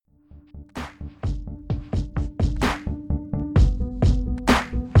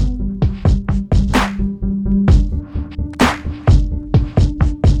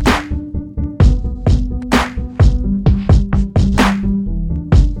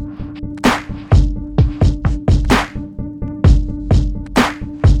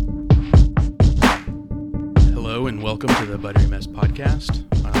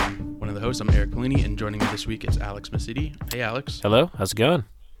I'm Eric Polini, and joining me this week is Alex Masidi. Hey, Alex. Hello, how's it going?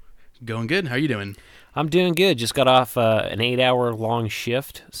 Going good. How are you doing? I'm doing good. Just got off an 8-hour long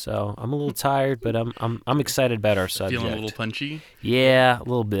shift, so I'm a little tired, but I'm excited about our subject. Feeling a little punchy? Yeah, a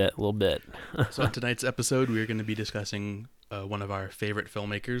little bit. So on tonight's episode, we're going to be discussing one of our favorite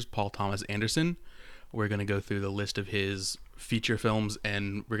filmmakers, Paul Thomas Anderson. We're going to go through the list of his feature films,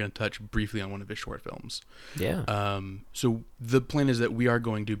 and we're going to touch briefly on one of his short films. Yeah. So the plan is that we are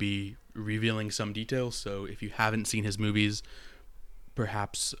going to be revealing some details. So if you haven't seen his movies,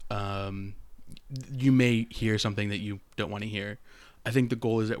 perhaps you may hear something that you don't want to hear. I think the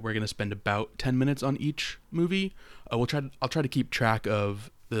goal is that we're going to spend about 10 minutes on each movie. I'll try to keep track of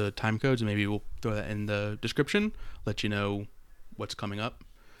the time codes, and maybe we'll throw that in the description, let you know what's coming up,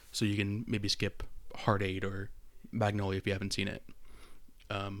 so you can maybe skip Heart 8 or Magnolia if you haven't seen it.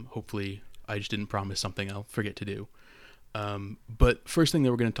 Hopefully I just didn't promise something I'll forget to do. But first thing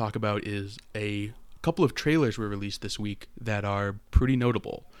that we're going to talk about is a couple of trailers were released this week that are pretty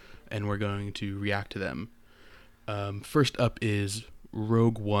notable, and we're going to react to them. First up is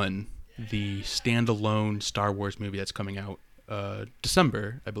Rogue One, the standalone Star Wars movie that's coming out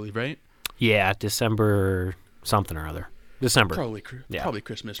December, I believe, right? Yeah, December something or other. December. Probably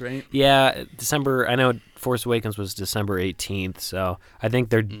Christmas, right? Yeah, December. I know Force Awakens was December 18th, so I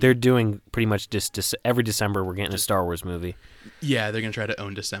think they're doing pretty much just every December we're getting a Star Wars movie. Yeah, they're gonna try to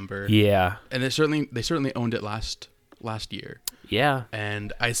own December. Yeah, and they certainly owned it last year. Yeah,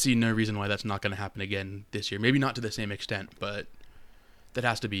 and I see no reason why that's not gonna happen again this year. Maybe not to the same extent, but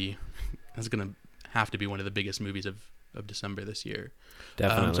that's gonna have to be one of the biggest movies of December this year.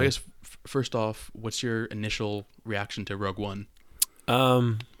 Definitely. So I guess first off, what's your initial reaction to Rogue One?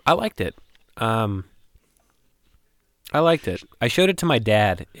 I liked it. I showed it to my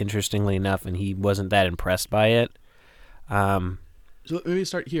dad, interestingly enough, and he wasn't that impressed by it. So let me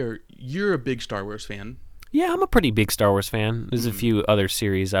start here. You're a big Star Wars fan. Yeah, I'm a pretty big Star Wars fan. There's a few other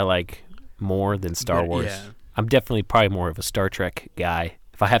series I like more than Star Wars. Yeah. I'm definitely probably more of a Star Trek guy.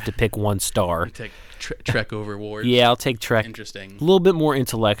 If I have to pick one star. You take Trek over Wars. Yeah, I'll take Trek. Interesting. A little bit more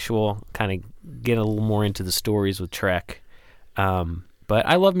intellectual, kind of get a little more into the stories with Trek. But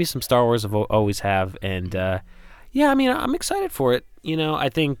I love me some Star Wars, I've always have. And, yeah, I mean, I'm excited for it. You know, I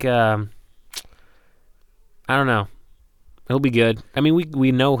think, I don't know. It'll be good. I mean,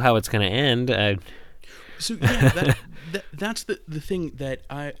 we know how it's going to end. So, yeah, that's the thing that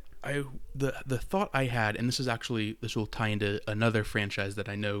the thought I had, and this will tie into another franchise that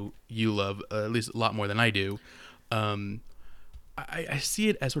I know you love, at least a lot more than I do. I see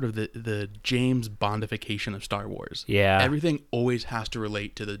it as sort of the James Bondification of Star Wars. Yeah. Everything always has to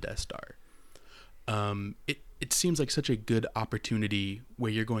relate to the Death Star. It seems like such a good opportunity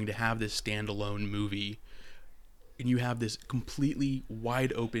where you're going to have this standalone movie, and you have this completely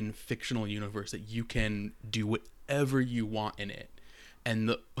wide open fictional universe that you can do whatever you want in it.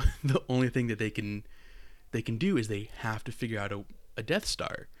 And the only thing that they can do is they have to figure out a Death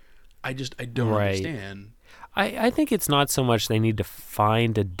Star. I don't understand. I think it's not so much they need to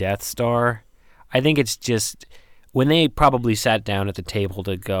find a Death Star. I think it's just when they probably sat down at the table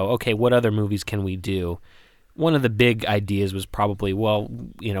to go, okay, what other movies can we do? One of the big ideas was probably, well,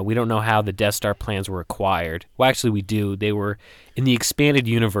 you know, we don't know how the Death Star plans were acquired. Well, actually, we do. They were in the expanded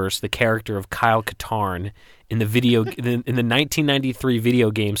universe. The character of Kyle Katarn in the in the 1993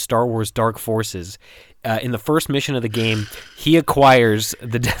 video game Star Wars Dark Forces. In the first mission of the game, he acquires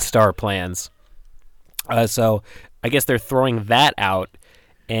the Death Star plans. So I guess they're throwing that out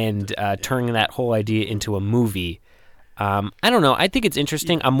and turning that whole idea into a movie. I don't know. I think it's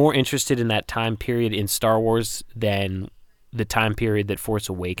interesting. I'm more interested in that time period in Star Wars than the time period that Force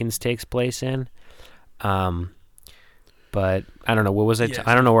Awakens takes place in. But I don't know. What was I?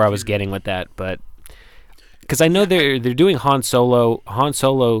 I don't know where I was getting with that, but because I know they're doing Han Solo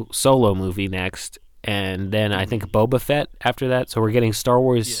movie next, and then I think Boba Fett after that. So we're getting Star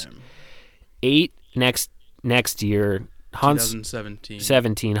Wars 8 next year.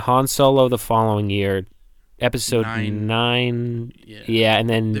 2017. Han Solo the following year. Episode 9. Yeah, and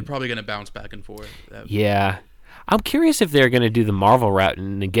then they're probably going to bounce back and forth. Yeah. I'm curious if they're going to do the Marvel route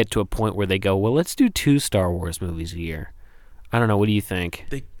and get to a point where they go, well, let's do 2 Star Wars movies a year. I don't know. What do you think?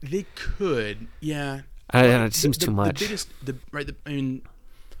 They could, yeah. It seems too much.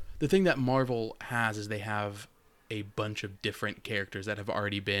 The thing that Marvel has is they have a bunch of different characters that have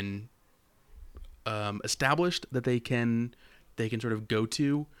already been established that they can sort of go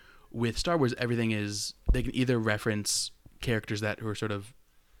to. With Star Wars, everything is they can either reference characters that were sort of,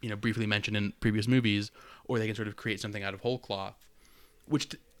 briefly mentioned in previous movies, or they can sort of create something out of whole cloth.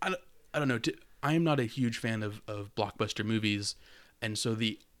 Which I don't know. I am not a huge fan of blockbuster movies, and so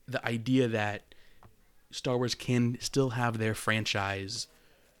the the idea that Star Wars can still have their franchise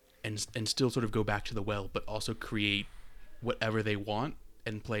and still sort of go back to the well, but also create whatever they want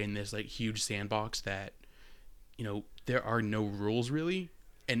and play in this like huge sandbox that, you know, there are no rules really,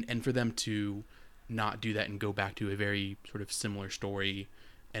 and for them to not do that and go back to a very sort of similar story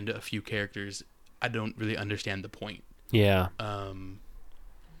and a few characters, I don't really understand the point. Yeah.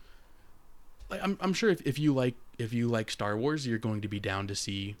 Like I'm sure if you like Star Wars, you're going to be down to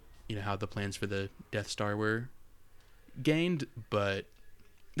see, you know, how the plans for the Death Star were gained, but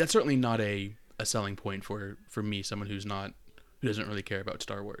that's certainly not a selling point for me, someone who doesn't really care about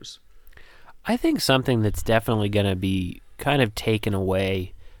Star Wars. I think something that's definitely going to be kind of taken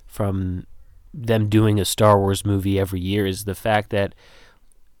away from them doing a Star Wars movie every year is the fact that,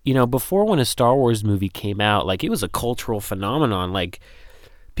 you know, before when a Star Wars movie came out, like, it was a cultural phenomenon. Like,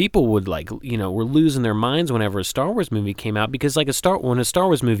 people would, like, you know, were losing their minds whenever a Star Wars movie came out, because like when a Star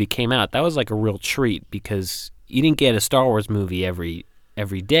Wars movie came out, that was like a real treat because you didn't get a Star Wars movie every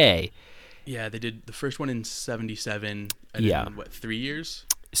day. Yeah, they did the first one in 1977. And Yeah. in, 3 years?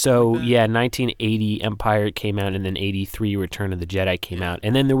 So, Like that? yeah, 1980 Empire came out, and then 83 Return of the Jedi came out.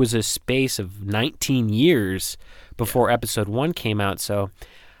 And then there was a space of 19 years before Episode 1 came out. So,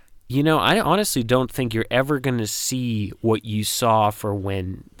 you know, I honestly don't think you're ever going to see what you saw for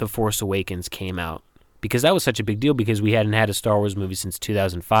when The Force Awakens came out. Because that was such a big deal, because we hadn't had a Star Wars movie since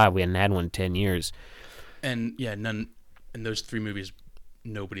 2005. We hadn't had one in 10 years. And yeah, and those 3 movies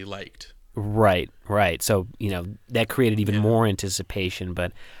nobody liked. Right. So, you know, that created even more anticipation.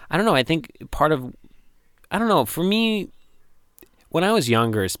 But I don't know. I think for me, when I was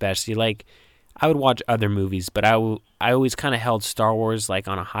younger especially, like, I would watch other movies, but I always kind of held Star Wars, like,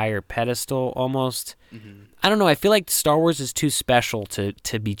 on a higher pedestal almost. Mm-hmm. I don't know. I feel like Star Wars is too special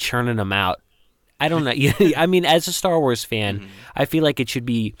to be churning them out. I don't know. I mean, as a Star Wars fan, I feel like it should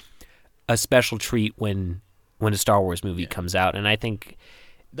be a special treat when a Star Wars movie comes out. And I think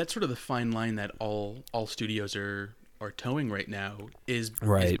that's sort of the fine line that all studios are towing right now is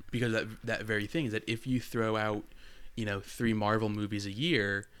because that very thing is that if you throw out, you know, 3 Marvel movies a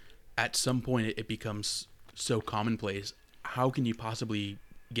year, at some point it becomes so commonplace. How can you possibly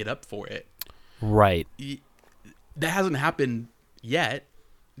get up for it? Right. That hasn't happened yet.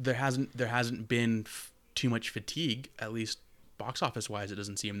 There hasn't been too much fatigue, at least box office wise. It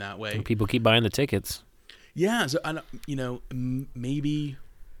doesn't seem that way. And people keep buying the tickets. Yeah. So you know, maybe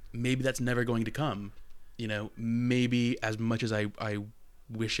that's never going to come. You know, maybe as much as I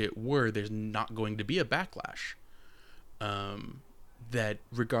wish it were, there's not going to be a backlash. That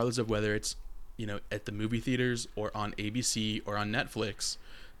regardless of whether it's, you know, at the movie theaters or on ABC or on Netflix,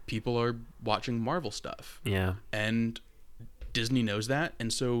 people are watching Marvel stuff. Yeah. And Disney knows that,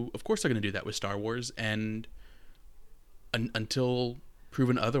 and so of course they're going to do that with Star Wars. And until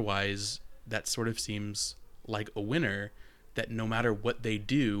proven otherwise, that sort of seems like a winner. That no matter what they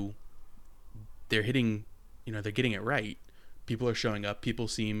do, they're hitting, you know, they're getting it right. People are showing up. People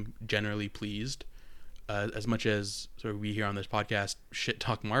seem generally pleased. As much as sort of we here on this podcast shit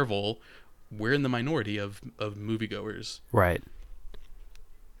talk Marvel, we're in the minority of moviegoers. Right.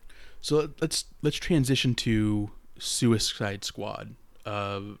 So let's transition to Suicide Squad,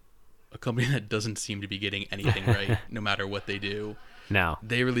 a company that doesn't seem to be getting anything right, no matter what they do. No.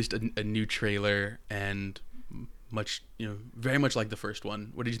 They released a new trailer, and very much like the first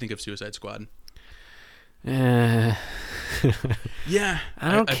one. What did you think of Suicide Squad? Yeah,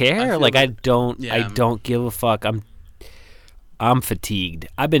 I don't care. I don't give a fuck. I'm fatigued.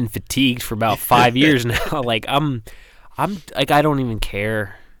 I've been fatigued for about 5 years now. Like I'm like, I don't even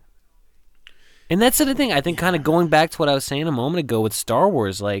care. And that's the thing. I think kind of going back to what I was saying a moment ago with Star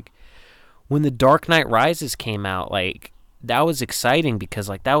Wars, like when The Dark Knight Rises came out, like that was exciting because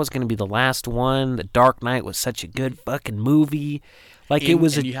like that was going to be the last one. The Dark Knight was such a good fucking movie. Like it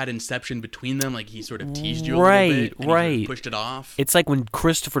was, and you had Inception between them. Like he sort of teased you a little bit, and he sort of pushed it off. It's like when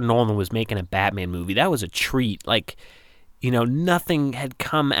Christopher Nolan was making a Batman movie. That was a treat. Like, you know, nothing had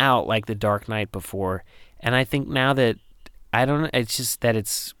come out like The Dark Knight before. And I think now that I don't know, it's just that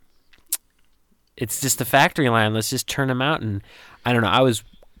it's just a factory line. Let's just turn them out. And I don't know. I was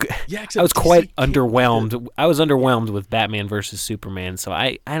quite underwhelmed. I was underwhelmed with Batman versus Superman. So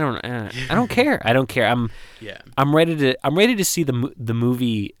I don't care. I don't care. I'm ready to see the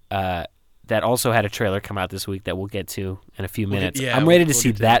movie that also had a trailer come out this week that we'll get to in a few minutes. I'm ready to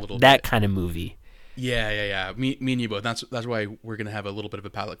see that kind of movie. Yeah. Me and you both. That's why we're gonna have a little bit of a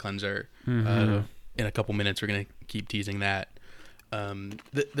palate cleanser in a couple minutes. We're gonna keep teasing that.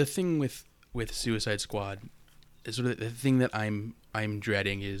 The thing with Suicide Squad is sort of the thing that I'm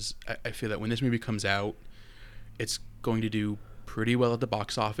dreading is I feel that when this movie comes out, it's going to do pretty well at the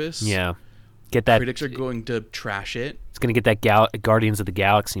box office. Yeah. Get that. Critics are going to trash it. It's going to get that Guardians of the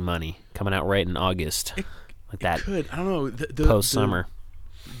Galaxy money coming out right in August. Like that. It could. I don't know. Post-summer.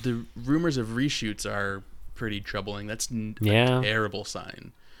 The rumors of reshoots are pretty troubling. That's a terrible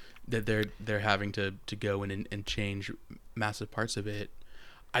sign that they're having to go in and change massive parts of it.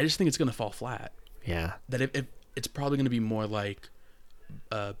 I just think it's going to fall flat. Yeah. That if it's probably going to be more like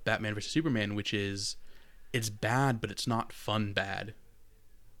Batman vs Superman, which is it's bad, but it's not fun bad.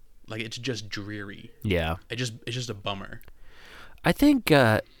 Like it's just dreary. Yeah. It's just a bummer. I think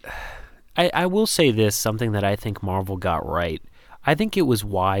I will say this, something that I think Marvel got right. I think it was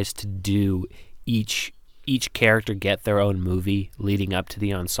wise to do each character get their own movie leading up to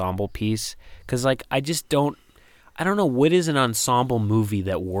the ensemble piece, because like I don't know what is an ensemble movie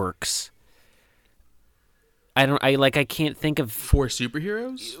that works. I can't think of for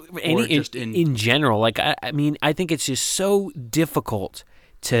superheroes or just in general. Like I mean, I think it's just so difficult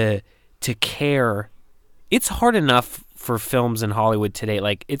to care. It's hard enough for films in Hollywood today.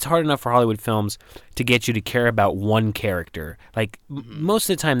 Like it's hard enough for Hollywood films to get you to care about one character. Like most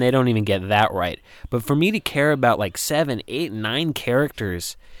of the time they don't even get that right. But for me to care about like 7, 8, 9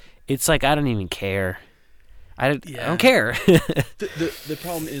 characters, it's like I don't even care. I don't care. the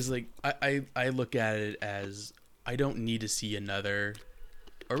problem is like I look at it as I don't need to see another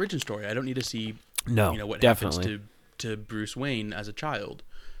origin story. I don't need to see what happens to Bruce Wayne as a child.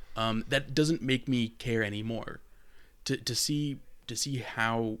 That doesn't make me care anymore. To see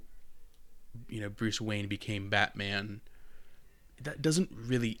how Bruce Wayne became Batman, that doesn't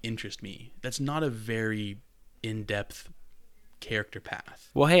really interest me. That's not a very in-depth character path.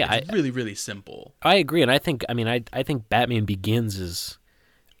 Well, hey, it's really, really simple. I agree, and I think Batman Begins is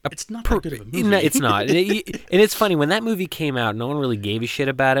it's not that good of a movie. It's not. And it's funny, when that movie came out, no one really gave a shit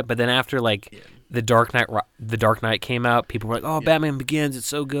about it, but then after The Dark Knight came out, people were like, "Oh, Batman Begins, it's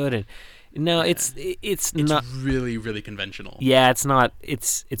so good." And no, it's not really, really conventional. Yeah, it's not.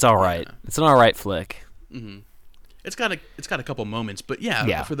 It's all right. Yeah. It's an all right flick. Mm-hmm. It's got a couple moments, but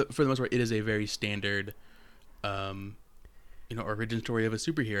for the most part, it is a very standard, origin story of a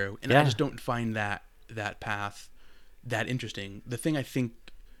superhero, and I just don't find that path that interesting. The thing I think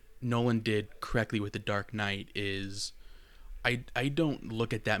Nolan did correctly with The Dark Knight is I don't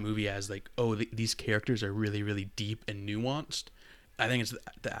look at that movie as like, oh, these characters are really, really deep and nuanced. I think it's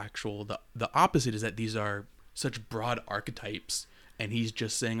the opposite is that these are such broad archetypes, and he's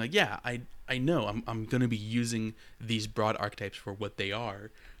just saying like, yeah, I know I'm going to be using these broad archetypes for what they are,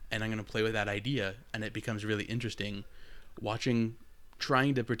 and I'm going to play with that idea, and it becomes really interesting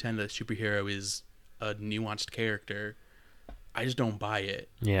trying to pretend that a superhero is a nuanced character. I just don't buy it.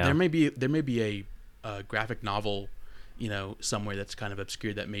 Yeah. There may be a graphic novel, somewhere that's kind of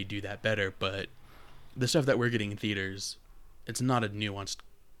obscure that may do that better, but the stuff that we're getting in theaters, it's not a nuanced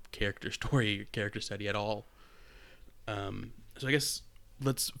character study at all. So I guess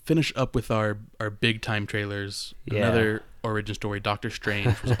let's finish up with our big time trailers. Yeah. Another origin story, Doctor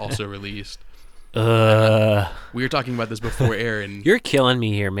Strange, was also released. We were talking about this before air, and you're killing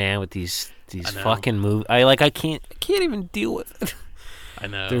me here, man, with these fucking movies. I can't even deal with it. I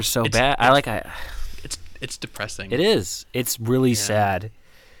know they're so bad. It's depressing. It is. It's really sad.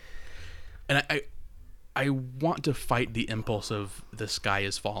 And I want to fight the impulse of the sky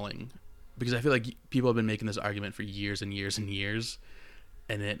is falling, because I feel like people have been making this argument for years and years and years,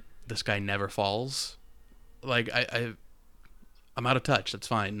 and the sky never falls. Like I'm out of touch. That's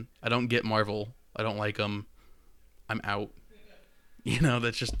fine. I don't get Marvel. I don't like them. I'm out.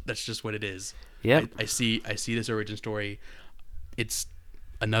 That's just what it is. Yeah. I see this origin story. It's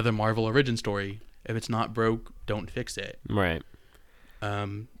another Marvel origin story. If it's not broke, don't fix it. Right.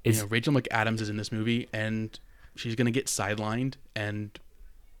 Rachel McAdams is in this movie, and she's gonna get sidelined, and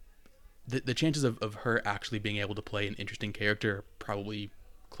the chances of her actually being able to play an interesting character are probably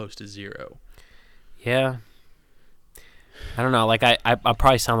close to zero. Yeah. I don't know. Like I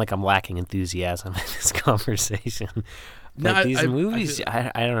probably sound like I'm lacking enthusiasm in this conversation. But these movies,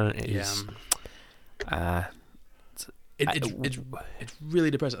 I don't know. It's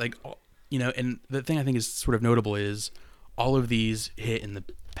really depressing. Like, and the thing I think is sort of notable is all of these hit in the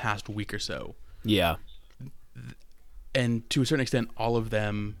past week or so. Yeah. And to a certain extent, all of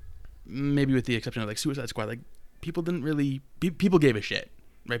them, maybe with the exception of like Suicide Squad, like people gave a shit,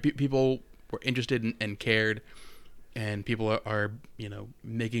 right? People were interested and cared, and people are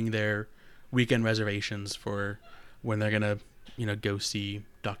making their weekend reservations for when they're gonna go see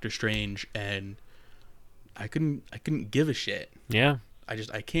Doctor Strange, and I couldn't give a shit. Yeah.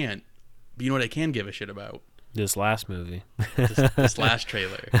 I can't. But you know what I can give a shit about? This last movie. this last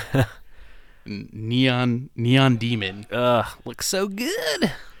trailer. Neon Demon. Ugh, looks so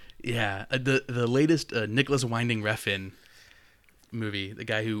good. Yeah, the latest Nicholas Winding Refn movie, the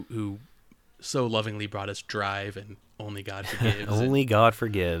guy who so lovingly brought us Drive and Only God Forgives. Only God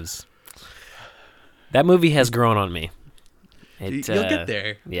Forgives. That movie has grown on me. You'll get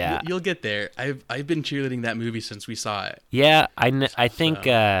there. Yeah, you'll get there. I've been cheerleading that movie since we saw it. Yeah, I think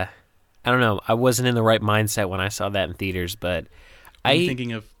I don't know. I wasn't in the right mindset when I saw that in theaters, but Were you thinking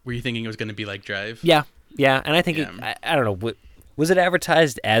it was going to be like Drive? Yeah, and I think I don't know. Was it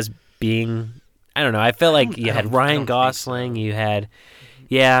advertised as being? I don't know. I felt like you had Ryan Gosling. You had,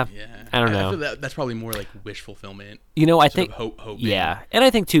 I don't know. I feel that's probably more like wish fulfillment. I think hope. Yeah, and I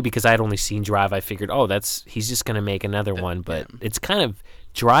think too because I had only seen Drive, I figured, he's just gonna make another one. But it's kind of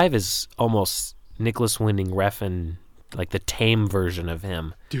Drive is almost Nicholas Winding Refn, like the tame version of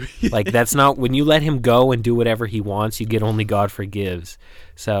him. Like that's not when you let him go and do whatever he wants, you get Only God Forgives.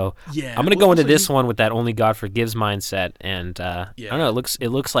 So I'm gonna go into this one with that Only God Forgives mindset, and I don't know. It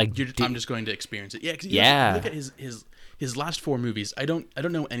looks like I'm just going to experience it. Yeah, look at his last 4 movies. I don't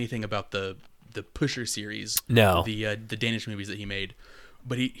know anything about the Pusher series. No, the Danish movies that he made,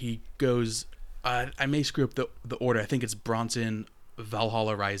 but he goes. I may screw up the order. I think it's Bronson,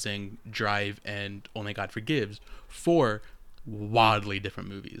 Valhalla Rising, Drive, and Only God Forgives. 4 wildly different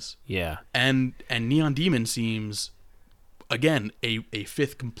movies. Yeah. And Neon Demon seems, again, a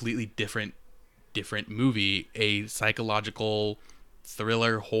 5th completely different movie, a psychological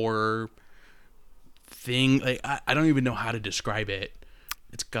thriller horror thing. Like I don't even know how to describe it.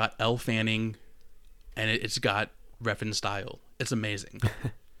 It's got Elle Fanning, and it's got Refn style. It's amazing.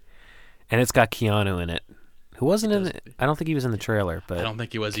 And it's got Keanu in it. Who wasn't in it? I don't think he was in the trailer, but I don't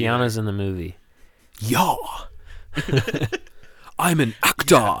think he was. Keanu's in the movie. Yeah. I'm an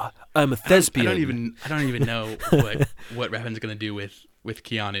actor. Yeah. I'm a thespian. I don't even know what Refn's gonna do with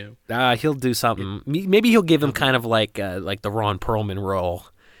Keanu. He'll do something. Maybe he'll give him kind of like the Ron Perlman role.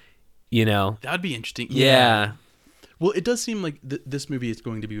 That'd be interesting. Yeah. Well, it does seem like this movie is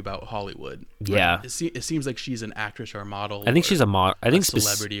going to be about Hollywood. Right? Yeah. It seems like she's an actress or a model. I think she's a model. I think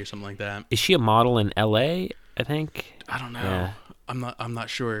celebrity or something like that. Is she a model in L.A.? I think. I don't know. Yeah. I'm not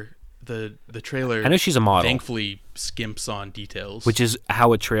sure. The trailer. I know she's a model. Thankfully, skimps on details, which is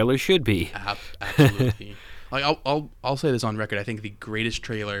how a trailer should be. Absolutely. Like I'll say this on record. I think the greatest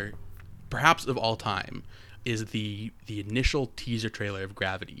trailer, perhaps of all time, is the initial teaser trailer of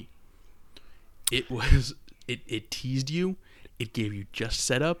Gravity. It teased you, it gave you just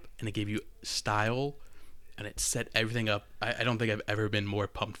setup, and it gave you style, and it set everything up. I don't think I've ever been more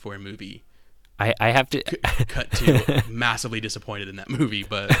pumped for a movie. I have to cut to massively disappointed in that movie,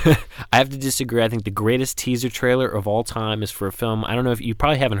 but I have to disagree. I think the greatest teaser trailer of all time is for a film. I don't know if you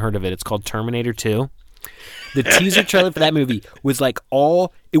probably haven't heard of it. It's called Terminator 2. The teaser trailer for that movie was like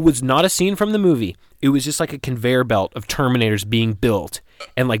it was not a scene from the movie. It was just like a conveyor belt of Terminators being built,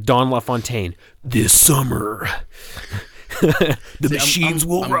 and like Don LaFontaine, this summer. The machines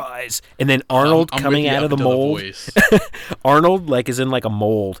will rise, and then Arnold coming out of the mold. Arnold like is in like a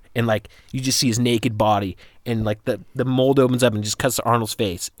mold, and like you just see his naked body, and like the mold opens up and just cuts to Arnold's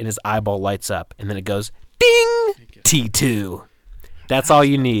face, and his eyeball lights up, and then it goes ding. T2. That's all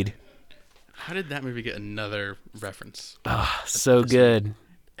you need. How did that movie get another reference? So good.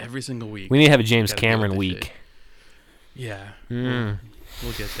 Every single week. We need to have a James Cameron week. Shit. Yeah,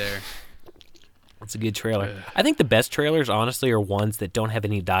 we'll get there. It's a good trailer. I think the best trailers, honestly, are ones that don't have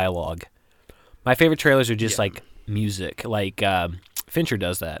any dialogue. My favorite trailers are just like music. Like Fincher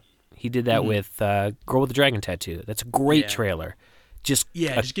does that. He did that with Girl with the Dragon Tattoo. That's a great trailer. Just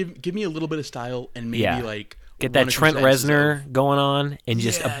give me a little bit of style and maybe like get that Trent Reznor going on and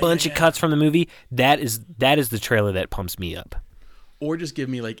just a bunch of cuts from the movie. That is the trailer that pumps me up. Or just give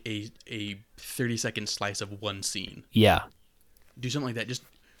me like a 30-second slice of one scene. Yeah. Do something like that.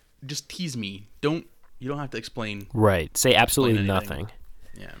 Just tease me. You don't have to explain. Right. Say absolutely nothing.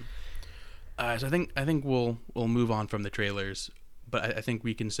 Yeah. So I think we'll move on from the trailers, but I think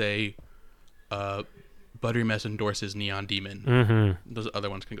we can say, Buttery Mess endorses Neon Demon. Mm-hmm. Those other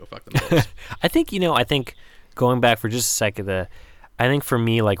ones can go fuck themselves. I think going back for just a second, I think for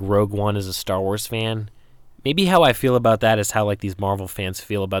me, like Rogue One as a Star Wars fan, maybe how I feel about that is how like these Marvel fans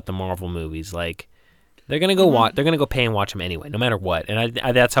feel about the Marvel movies. Like they're gonna go they're gonna go pay and watch them anyway, no matter what. And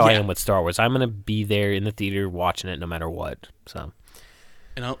I that's how I am with Star Wars. I'm gonna be there in the theater watching it no matter what. So.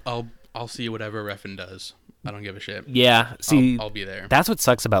 And I'll see whatever Refn does. I don't give a shit. Yeah, see, I'll be there. That's what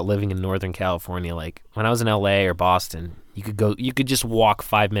sucks about living in Northern California. Like when I was in LA or Boston, you could just walk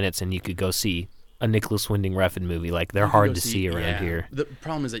 5 minutes and you could go see a Nicholas Winding Refn movie. Like they're hard to see around here. The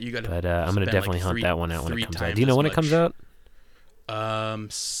problem is that you got to. But I'm gonna definitely hunt that one out when it comes out. Do you know when it comes out?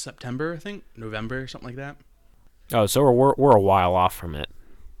 September, I think, November, something like that. Oh, so we're a while off from it.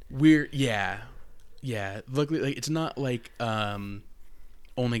 Yeah. Luckily, like it's not like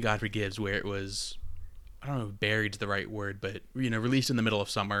Only God Forgives, where it was, I don't know if buried's the right word, but released in the middle of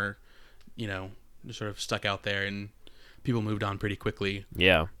summer, just sort of stuck out there, and people moved on pretty quickly.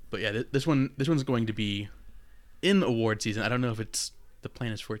 Yeah. But yeah, this one's going to be in award season. I don't know if the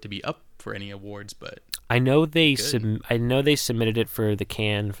plan is for it to be up for any awards, but I know they submitted it for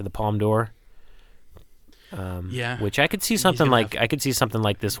the Palme d'Or. Yeah, which I could see something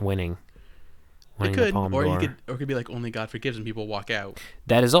like this winning. It could, the Palme or d'Or. it could be like Only God Forgives, and people walk out.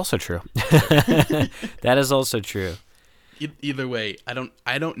 That is also true. That is also true. Either way,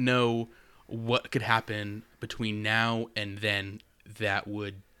 I don't know what could happen between now and then that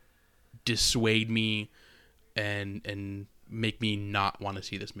would dissuade me and make me not want to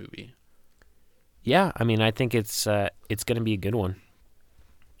see this movie. Yeah, I mean, I think it's going to be a good one.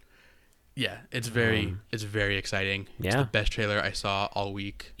 Yeah, it's very exciting. Yeah. It's the best trailer I saw all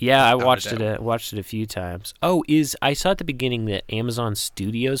week. Yeah, I watched it. Watched it a few times. Oh, I saw at the beginning that Amazon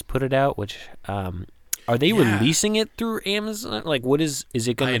Studios put it out. Which are they releasing it through Amazon? Like, what is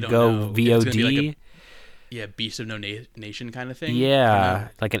it going to go know. VOD? Beast of No Nation kind of thing. Yeah,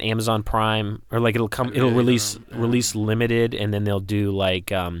 like an Amazon Prime, or like it'll release limited, and then they'll do like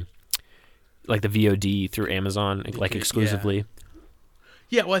the VOD through Amazon, like exclusively.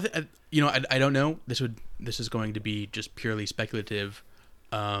 Yeah, well, I don't know. This is going to be just purely speculative.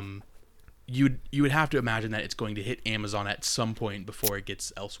 You would have to imagine that it's going to hit Amazon at some point before it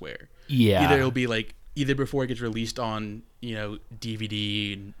gets elsewhere. Yeah. Either it'll be either before it gets released on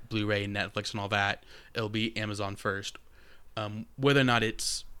DVD and Blu-ray and Netflix and all that, it'll be Amazon first. Whether or not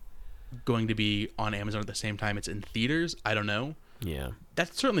it's going to be on Amazon at the same time it's in theaters, I don't know. Yeah.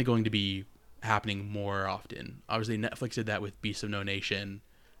 That's certainly going to be happening more often. Obviously, Netflix did that with Beast of No Nation,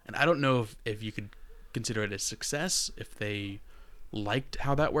 and I don't know if you could consider it a success, if they liked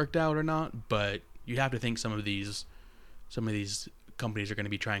how that worked out or not. But you have to think some of these companies are going to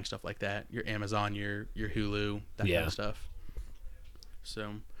be trying stuff like that. Your Amazon, your Hulu, that kind of stuff.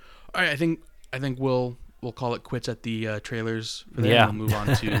 So, all right, I think we'll call it quits at the trailers for that. Yeah. We'll move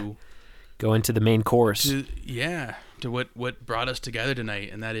on to go into the main course. To what brought us together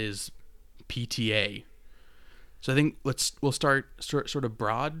tonight, and that is PTA. So I think we'll start sort of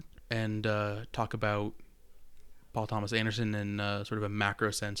broad and talk about Paul Thomas Anderson in sort of a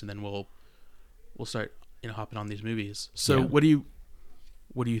macro sense, and then we'll start hopping on these movies. So what do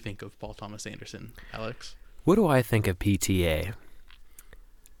you think of Paul Thomas Anderson, Alex? What do I think of PTA?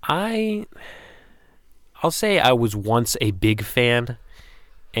 I'll say I was once a big fan,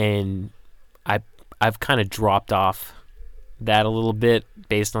 and I've kind of dropped off that a little bit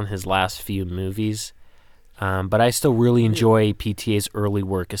based on his last few movies. But I still really enjoy PTA's early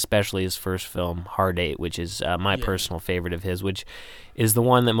work, especially his first film, Hard Eight, which is my personal favorite of his, which is the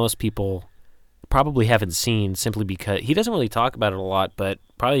one that most people probably haven't seen simply because he doesn't really talk about it a lot, but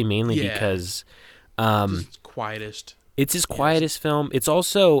probably mainly because it's quietest. It's his quietest film. It's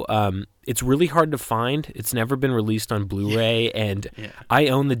also it's really hard to find. It's never been released on Blu-ray, and I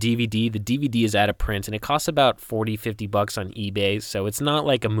own the DVD. The DVD is out of print, and it costs about $40-$50 on eBay, so it's not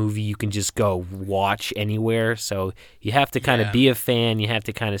like a movie you can just go watch anywhere. So you have to kind of be a fan. You have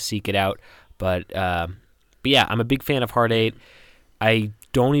to kind of seek it out. But yeah, I'm a big fan of Hard Eight. I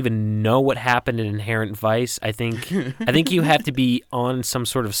don't even know what happened in Inherent Vice. I think you have to be on some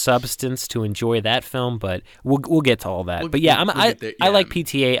sort of substance to enjoy that film, but we'll get to all that. But I like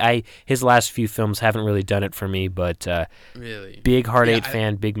PTA. His last few films haven't really done it for me, but really big Hard Eight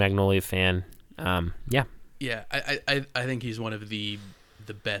fan, big Magnolia fan. Yeah, I think he's one of the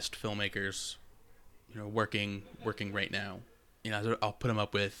best filmmakers, working right now. I'll put him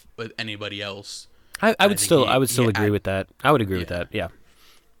up with anybody else. I would still agree with that. I would agree with that. Yeah.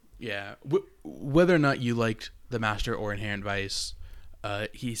 Yeah. Whether or not you liked The Master or Inherent Vice,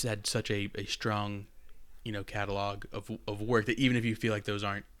 he's had such a strong, catalog of work that even if you feel like those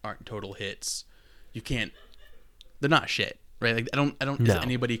aren't total hits, you can't. They're not shit, right? Like I don't. No. Is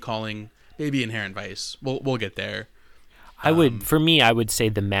anybody calling maybe Inherent Vice? We'll get there. I would say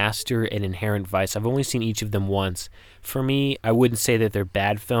The Master and Inherent Vice. I've only seen each of them once. For me, I wouldn't say that they're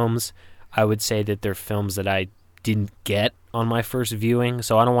bad films. I would say that they're films that I didn't get on my first viewing,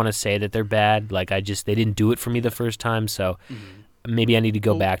 so I don't want to say that they're bad. Like they didn't do it for me the first time, so maybe I need to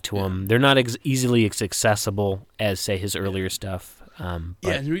go back to them. They're not easily as accessible as, say, his earlier stuff.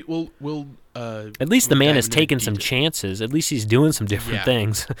 But we'll at least the man has taken some chances. At least he's doing some different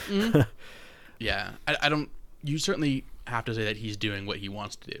things. Yeah, I don't. You certainly have to say that he's doing what he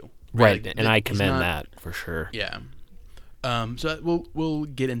wants to do, right? And I commend that for sure. Yeah. So we'll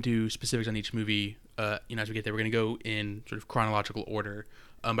get into specifics on each movie. As we get there, we're going to go in sort of chronological order.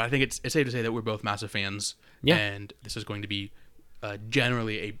 But I think it's safe to say that we're both massive fans. Yeah. And this is going to be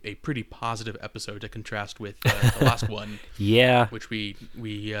generally a pretty positive episode to contrast with the last one. Yeah. Which we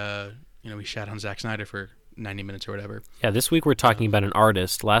shat on Zack Snyder for 90 minutes or whatever. Yeah, this week we're talking about an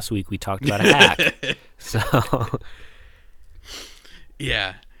artist. Last week we talked about a hack. So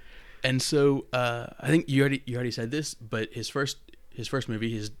yeah. And so I think you already said this, but his first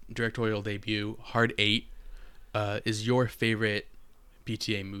movie, his directorial debut, Hard 8, is your favorite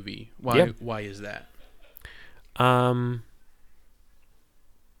PTA movie. Why? Yep. Why is that? I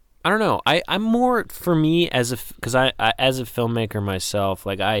don't know. I'm more, for me, as a filmmaker myself,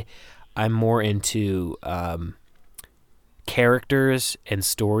 like I'm more into characters and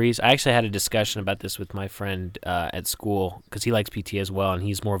stories. I actually had a discussion about this with my friend at school, because he likes PT as well, and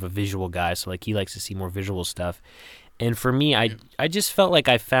he's more of a visual guy, so like he likes to see more visual stuff. And for me, I just felt like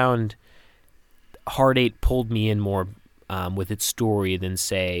I found Hard 8 pulled me in more with its story than,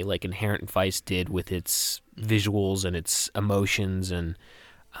 say, like Inherent Vice did with its visuals and its emotions. And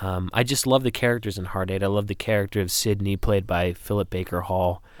I just love the characters in Hard 8. I love the character of Sidney, played by Philip Baker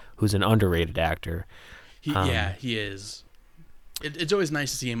Hall, who's an underrated actor. He is. It's always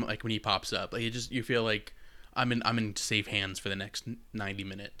nice to see him, like when he pops up. Like you feel like I'm in safe hands for the next 90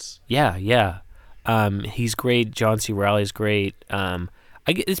 minutes. Yeah. He's great. John C. Reilly's great.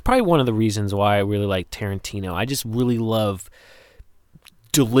 It's probably one of the reasons why I really like Tarantino. I just really love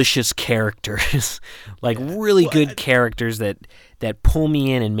delicious characters, like really good characters that pull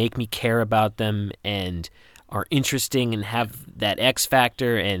me in and make me care about them and are interesting and have that X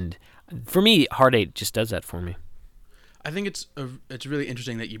factor. And for me, Hard 8 just does that for me. I think it's really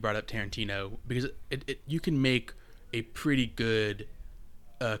interesting that you brought up Tarantino, because you can make a pretty good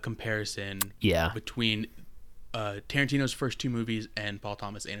comparison between Tarantino's first two movies and Paul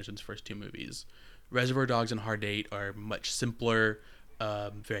Thomas Anderson's first two movies. Reservoir Dogs and Hard 8 are much simpler,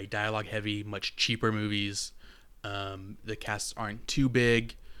 very dialogue heavy, much cheaper movies. The casts aren't too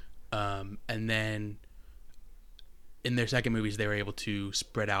big, and then in their second movies they were able to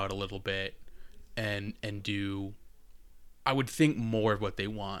spread out a little bit and do, I would think, more of what they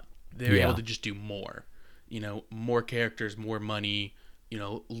want. They were able to just do more, more characters, more money,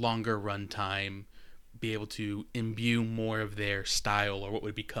 longer run time, be able to imbue more of their style or what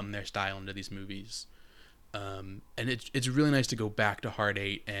would become their style into these movies. And it's really nice to go back to Hard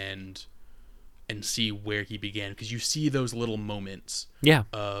 8 and see where he began, because you see those little moments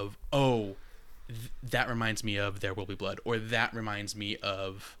of, that reminds me of There Will Be Blood, or that reminds me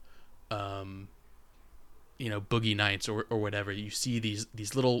of Boogie Nights or whatever. You see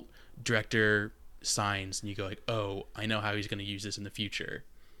these little director signs and you go like, oh, I know how he's going to use this in the future.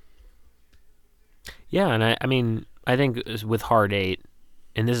 Yeah, and I mean, I think with Hard 8,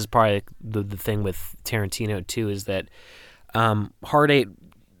 and this is probably the thing with Tarantino too, is that Hard 8,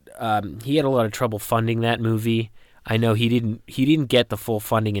 he had a lot of trouble funding that movie. I know he didn't get the full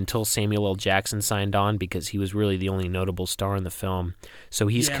funding until Samuel L. Jackson signed on, because he was really the only notable star in the film. So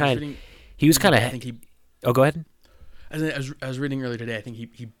he was kind of. Oh, go ahead. I was reading earlier today. I think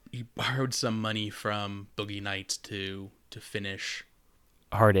he borrowed some money from Boogie Nights to finish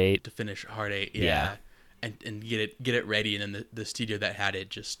Hard 8. To finish Hard 8, yeah. And get it ready, and then the studio that had it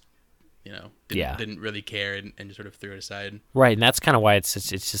just didn't really care and just sort of threw it aside. Right, and that's kind of why it's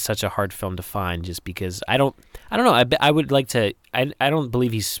just such a hard film to find, just because I don't know. I would like to. I don't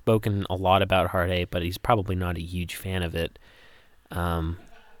believe he's spoken a lot about Hard 8, but he's probably not a huge fan of it.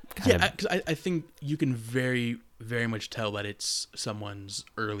 Because I think you can very, very much tell that it's someone's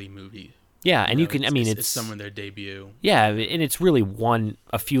early movie. Yeah, and it's someone their debut. Yeah, and it's really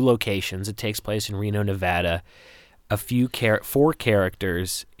a few locations. It takes place in Reno, Nevada. Four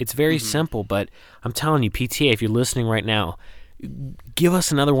characters. It's very simple, but I'm telling you, PTA, if you're listening right now, give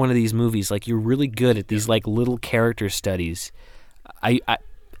us another one of these movies. Like, you're really good at these like little character studies. I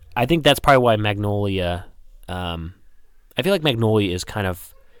think that's probably why Magnolia. I feel like Magnolia is kind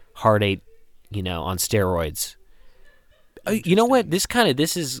of Hard 8, on steroids. You know what? This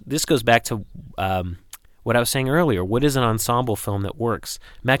goes back to what I was saying earlier. What is an ensemble film that works?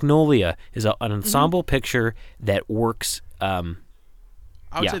 Magnolia is an ensemble picture that works. I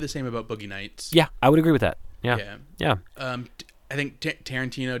would say the same about Boogie Nights. Yeah, I would agree with that. Yeah. I think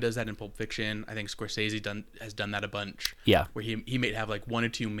Tarantino does that in Pulp Fiction. I think Scorsese has done that a bunch. Yeah, where he may have like one or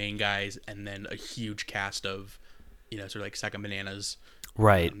two main guys and then a huge cast of, sort of like second bananas,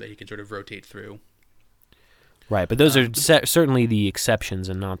 right? That he can sort of rotate through. Right, but those are certainly the exceptions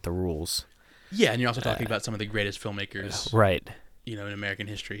and not the rules. Yeah, and you're also talking about some of the greatest filmmakers. Right. in American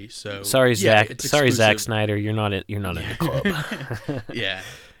history. So Sorry, yeah, Zack. it's Sorry, Zack exclusive. Snyder. You're not in the club. Yeah,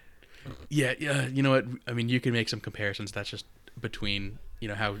 yeah. You know what? I mean, you can make some comparisons. That's just between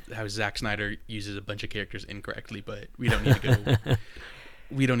how Zack Snyder uses a bunch of characters incorrectly, but we don't need to go.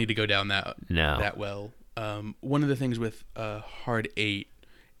 We don't need to go down No. that well. One of the things with Hard Eight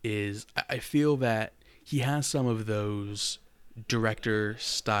is I feel that he has some of those director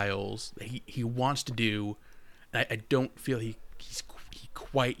styles that he wants to do. And I don't feel he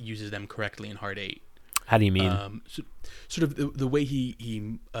quite uses them correctly in Hard Eight. How do you mean? Sort of the way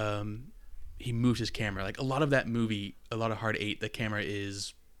he moves his camera. Like a lot of that movie, a lot of Hard Eight, the camera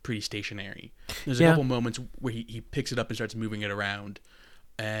is pretty stationary. There's a couple moments where he picks it up and starts moving it around.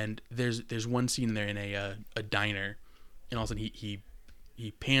 And there's one scene there in a diner, and all of a sudden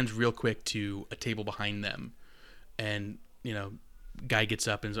he pans real quick to a table behind them, and guy gets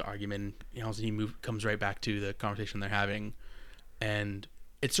up in his argument. All of a sudden he comes right back to the conversation they're having, and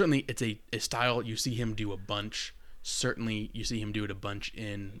it's a style you see him do a bunch. Certainly you see him do it a bunch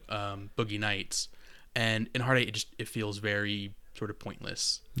in Boogie Nights, and in Hard Eight it feels very sort of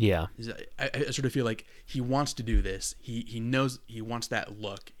pointless. Yeah. I sort of feel like he wants to do this. He knows he wants that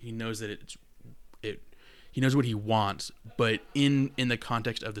look. He knows that he knows what he wants, but in the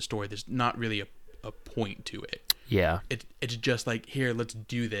context of the story, there's not really a point to it. Yeah. It's just like, here, let's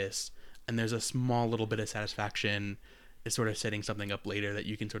do this, and there's a small little bit of satisfaction. It's sort of setting something up later that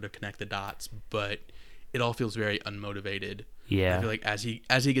you can sort of connect the dots, but it all feels very unmotivated. Yeah. I feel like as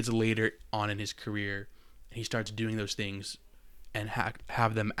he gets later on in his career, and he starts doing those things and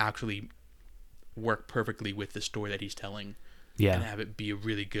have them actually work perfectly with the story that he's telling, and have it be a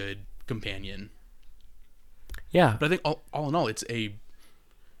really good companion. Yeah. But I think all in all, it's a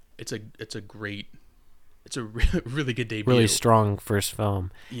really good debut. Really strong first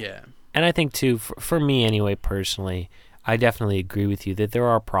film. Yeah. And I think too, for me anyway, personally, I definitely agree with you that there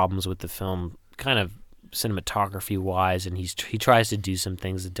are problems with the film, kind of cinematography wise, and he tries to do some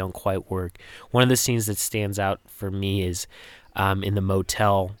things that don't quite work. One of the scenes that stands out for me is in the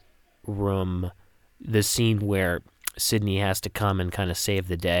motel room, the scene where Sydney has to come and kind of save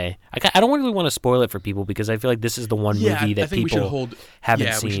the day. I don't really want to spoil it for people because I feel like this is the one movie that people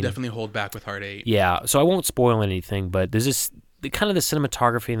haven't seen. We should definitely hold back with Hard Eight. Yeah, so I won't spoil anything, but there's this kind of the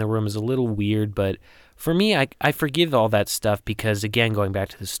cinematography in the room is a little weird, but for me, I forgive all that stuff because, again, going back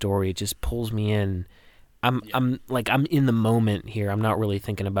to the story, it just pulls me in. I'm in the moment here. I'm not really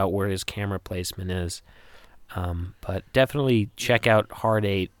thinking about where his camera placement is. But definitely check out Hard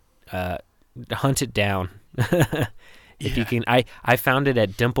Eight. Hunt it down if you can. I found it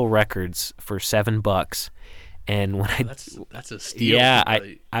at Dimple Records for $7, and when that's a steal. Yeah,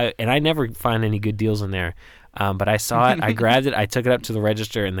 I never find any good deals in there. But I saw it. I grabbed it. I took it up to the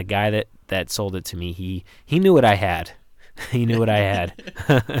register, and the guy that sold it to me, he knew what I had. He knew what I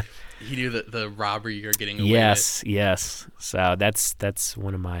had. He knew the robbery you're getting away with. Yes. So that's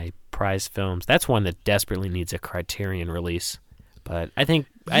one of my prize films. That's one that desperately needs a Criterion release. But I think,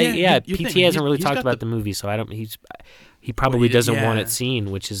 PT hasn't really talked about the movie, so I don't. He probably doesn't want it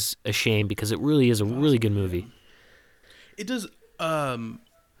seen, which is a shame because it really is a really good movie. It does.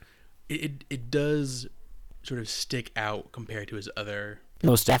 It does sort of stick out compared to his other.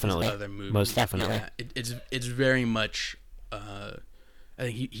 Most definitely. His other movies. Most definitely. Yeah, it's very much. I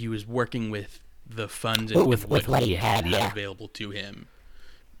think he was working with the funds and with what he had available to him.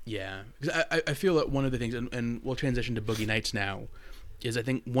 Yeah, because I feel that one of the things, and we'll transition to Boogie Nights now, is I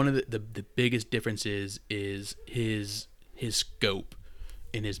think one of the biggest differences is his scope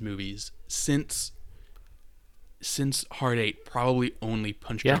in his movies. Since Hard Eight, probably only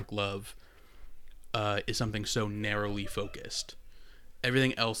Punch Drunk Love is something so narrowly focused.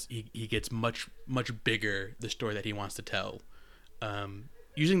 Everything else, he gets much bigger, the story that he wants to tell.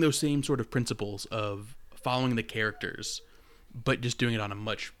 Using those same sort of principles of following the characters, but just doing it on a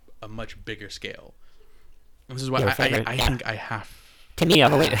much bigger scale. And this is why I think I have. To me, I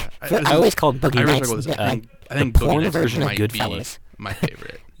always called Boogie Nights I think the Boogie porn Nights version of might Goodfellas. be my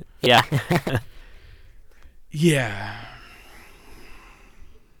favorite. Yeah. Yeah.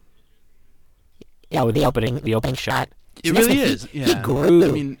 Yeah, with the opening shot. It really is. Yeah. He grew.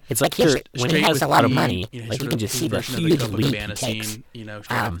 I mean, it's like when he has a lot of money, like you can just see the huge leap he takes.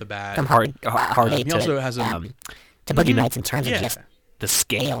 Straight off the bat. From Hard Eight he also has to Boogie Nights in terms of just the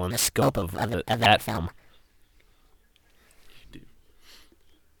scale and the scope of that film.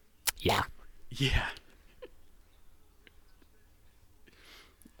 Yeah. Yeah.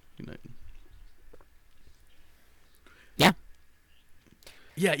 Yeah.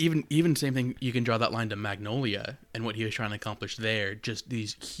 Yeah, even same thing. You can draw that line to Magnolia and what he was trying to accomplish there. Just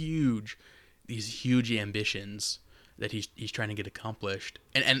these huge ambitions. that he's trying to get accomplished,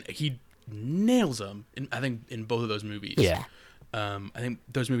 and he nails them. I think in both of those movies. Yeah. I think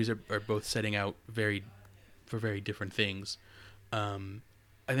those movies are both setting out for very different things. I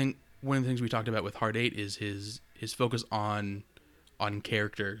think one of the things we talked about with Hard Eight is his focus on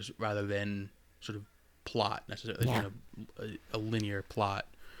characters rather than sort of plot necessarily, a linear plot.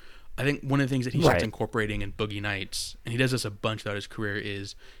 I think one of the things that he starts incorporating in Boogie Nights, and he does this a bunch throughout his career,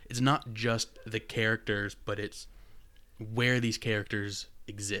 is it's not just the characters, but it's where these characters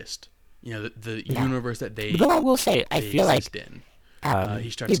exist. You know, the universe that they. Though I will say, I feel like in. He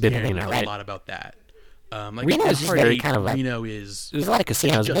starts caring a lot about that. Like Reno is very kind of like Reno is. There's a lot of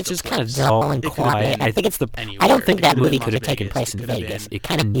casinos, but it's just kind of dull and quiet. I think it's I don't think that movie could have taken place in Vegas. It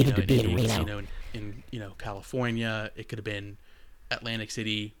kind of needed to be in Reno. In California, it could have been Atlantic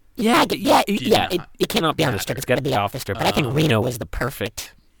City. It cannot be on the strip. It's got to be off the strip. But I think Reno was the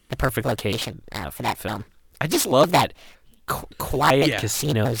perfect location for that film. I just love that quiet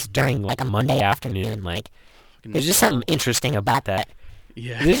casinos during like a Monday afternoon. Like, there's just something interesting about that.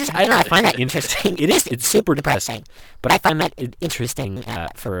 Yeah, I don't know. I find that interesting. It's super depressing, but I find that interesting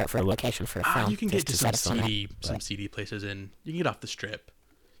for a location for a film. You can get to some seedy places, and you can get off the strip.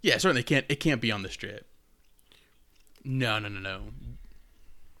 Yeah, certainly can't. It can't be on the strip. No.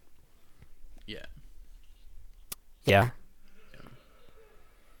 Yeah. Yeah.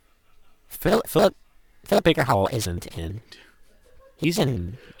 Philip Baker Hall isn't in. He's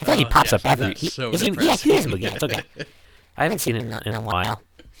in. I feel like he pops up every. He is in Boogie Nights. Okay. I haven't seen him in a while.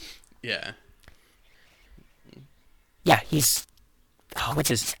 Yeah. Yeah, he's. Oh,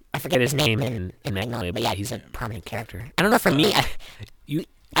 I forget his name in Magnolia, but yeah, he's a prominent character. I don't know. For me, I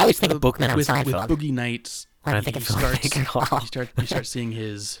always think of Bookman on Seinfeld. With Boogie Nights, when I think of Philip Baker Hall, you start seeing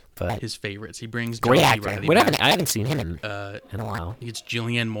his favorites. He brings great actor. I haven't seen him in a while. It's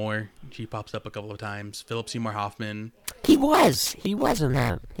Julianne Moore. She pops up a couple of times. Philip Seymour Hoffman. He was in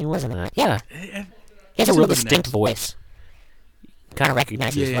that. Yeah. He has a real distinct voice. Kind of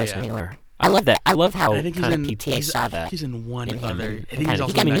recognize his voice anywhere. I love that. I love how kind of PTA saw that. He's in one other. I think he's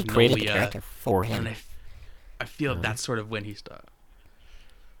also in Magnolia. He created the character for him. And I feel that's sort of when he stopped.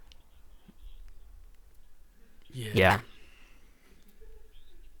 Yeah.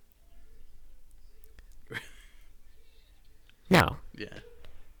 No. Yeah.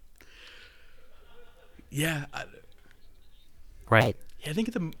 Yeah. Right. Yeah, I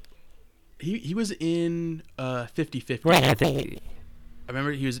think he was in 50-50. Right. I think. I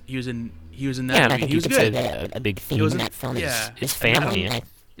remember he was in that. Yeah, movie. I think he was you could good. say that a big theme in that film is his family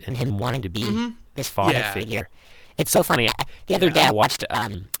and him wanting to be this father figure. It's so funny. The other day I watched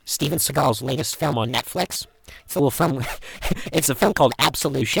Steven Seagal's latest film on Netflix. It's a little film. It's a film called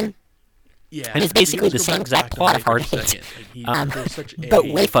Absolution. Yeah, and it's basically the same exact plot of Hard Eight, but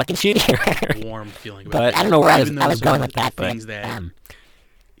way fucking shittier. Warm feeling. But I don't know where I was going with that. But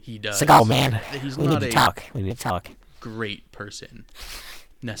he does. Seagal, man, he's we need to talk. We need to talk. Great person,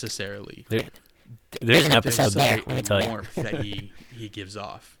 necessarily. There's an episode there. Let me tell you. Warmth that he gives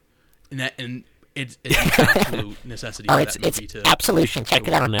off, and it's an absolute necessity. It's Absolution. Check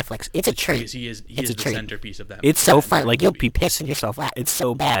it out on Netflix. It's a treat. He is the centerpiece of that. It's so fun. Like, you'll be pissing yourself out. It's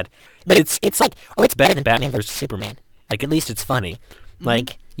so bad, but it's like, it's better than Batman vs Superman. Like, at least it's funny.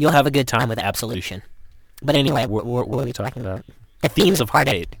 Like, you'll have a good time with Absolution. But anyway, what are we talking about? The Themes of Hard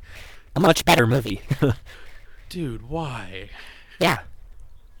Eight. A much better movie. Dude, why? Yeah.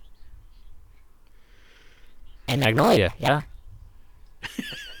 And Magnolia, yeah.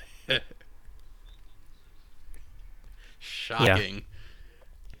 Shocking.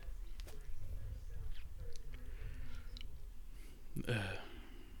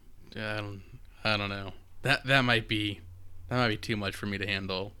 Yeah. I don't know. That might be too much for me to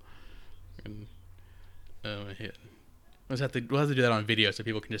handle. We'll have to do that on video so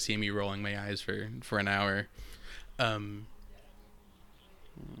people can just see me rolling my eyes for an hour.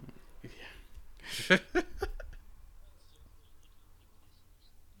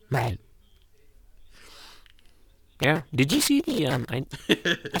 Right. Yeah. Did you see the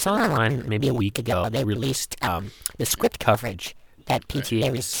I saw online maybe a week ago. They released the script coverage that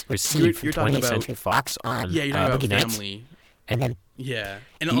PTA received from 20th Century Fox on Boogie Nights. Family. And then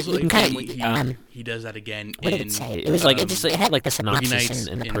and also you like, he does that again. What did it say? It was like it had like the synopsis,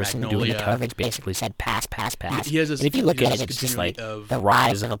 and the person doing the coverage basically said pass. He has and if you look at it, it's just like the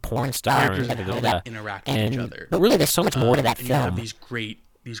rise of a porn star and interact with each other. But really, there's so much more to that film. You have these great.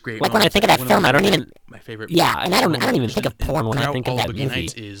 Like when I think of that film, I don't even. My favorite. Yeah, and I don't even think of porn when I think of that Boogie movie.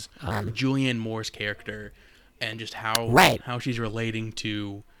 Nights is Julianne Moore's character, and just how she's relating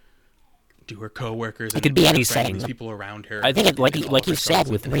to to her coworkers. It could be any her friends, setting. These people around her. I think it, like and all like of you her said,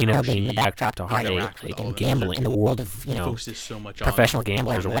 troubles, with and Reno how being the she backdrop to Heartache, interacts with like all in of them. gambling, in the world of Focuses so much professional on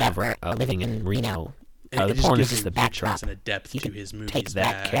gamblers or that. whatever, living in Reno. And The it porn is gives just a the backdrop. richness and a depth You to can his movies take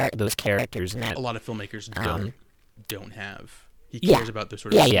those characters and that. a lot of filmmakers don't have. He Yeah. cares about the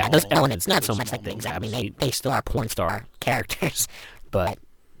sort of Those small- elements, not so those much like small the exact. I mean, moments. they still are porn star characters, but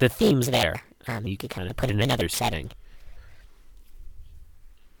the themes there, you could kind of put in another setting.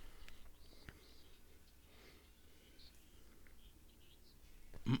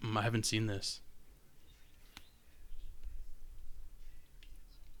 I haven't seen this.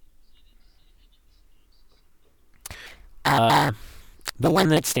 The one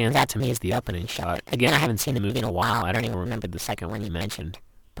that stands out to me is the opening shot. Again, I haven't seen the movie in a while. I don't even remember the second one you mentioned,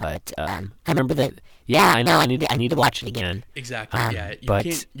 but I remember that. Yeah, I know. I need to watch it again. Exactly. Yeah. but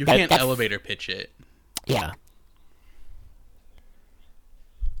You that- can't that- elevator pitch it. Yeah.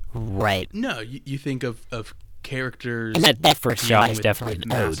 Right. No, you think of characters. And that first dealing shot is with, definitely like,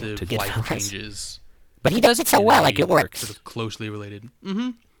 an ode massive to life Goodfellas. changes. But he does it so and well, they like it works. Sort of closely related.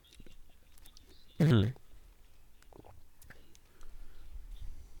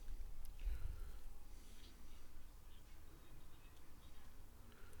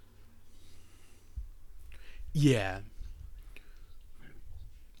 Yeah.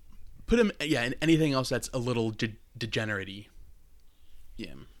 Put him, in anything else that's a little degenerate-y.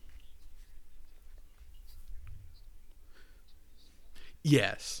 Yeah.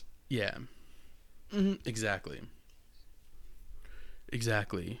 Yes. Yeah. Exactly.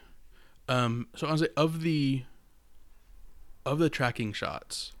 Exactly. So I was like, of the tracking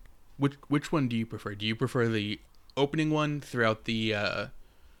shots, which one do you prefer? Do you prefer the opening one throughout the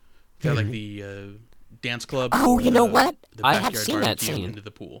dance club? Oh, or you know the- what? the I have backyard seen that barbecue scene. into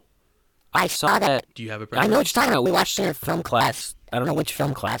the pool. I saw that. Do you have a I preference? know what you're talking about. We watched it in film class. I don't know which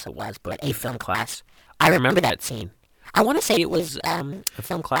film class it was, but a film class. I remember that scene. I want to say it was a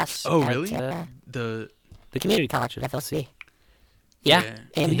film class. Oh, at, really? the community college at FLC. Yeah,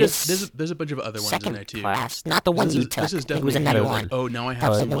 He and does, his there's a bunch of other ones in second there too. class, not the one This you is- took. This is I think it was definitely another he was one. like, oh, now I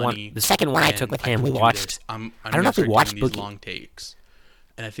have some money. The second one I and took with I him, can we do watched. this. I'm I don't know if we gonna start watched doing these Boogie. long takes,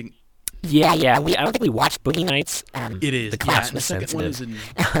 and I think Yeah. I don't think we watched Boogie Nights. it is. The class and was the second one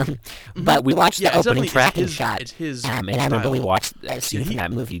sensitive. is in. But we watched Yeah, the it's opening definitely- tracking it's his- shot. it's his and I remember we style. watched a scene Yeah, from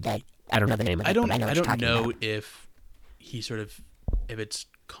that movie that I don't know the name of it, I don't. but I know what I you're don't talking know about. if he sort of, if it's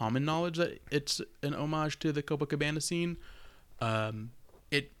common knowledge that it's an homage to the Copacabana scene. I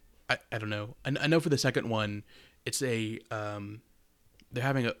don't know. I know for the second one, it's a they're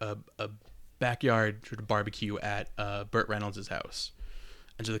having a backyard sort of barbecue at Burt Reynolds' house,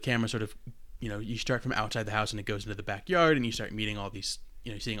 and so the camera sort of, you start from outside the house and it goes into the backyard and you start meeting all these,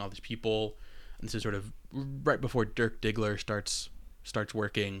 seeing all these people, and this is sort of right before Dirk Diggler starts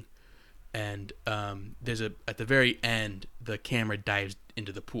working, and there's at the very end the camera dives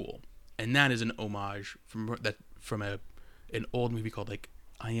into the pool, and that is an homage from an old movie called like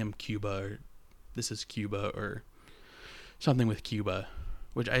I Am Cuba, or This Is Cuba, or something with Cuba,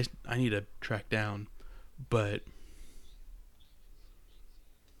 which I need to track down, but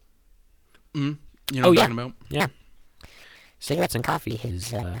what I'm talking about? Yeah. Cigarettes and Coffee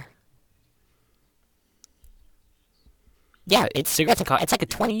is yeah, it's Cigarettes and Coffee. It's like a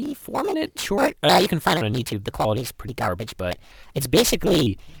 24-minute short. You can find it on YouTube. The quality is pretty garbage, but it's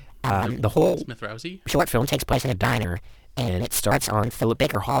basically the whole Smith Rousey. short film takes place in a diner, and it starts on Philip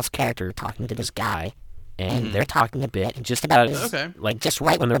Baker Hall's character talking to this guy, and they're talking a bit, and just about as, Okay. like just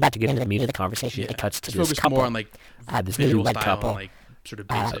right when they're about to get into the meat of the conversation, it cuts to It's this focused couple, more on like this visual newlywed style, couple, and, like sort of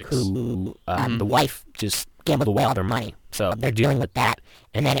basics. who the wife just gambled away all their money, so they're dealing with that,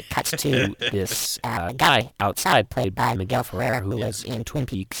 and then it cuts to this guy outside, played by Miguel Ferrer, who was in Twin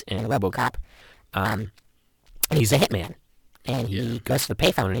Peaks and RoboCop, and he's a hitman. And he goes to the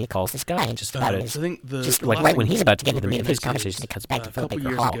payphone and he calls this guy and just about So I think just the like last right when thing he's about to get to we're the meat of his bringing conversation, is, it cuts back to a Philip couple Baker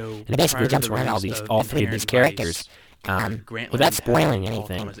years Hall, ago, and it basically prior to jumps the around release of all three of Inherent these characters. Grantland Without had spoiling Paul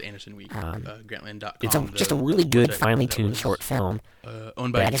anything, Thomas Anderson Week, Grantland.com. it's just a really good, finely tuned short film.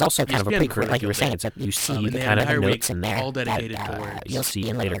 Owned by That is also kind of a ESPN prequel, before they like you were killed saying. it. It's that you see And the they had kind an of entire notes week in there all dedicated that towards you'll see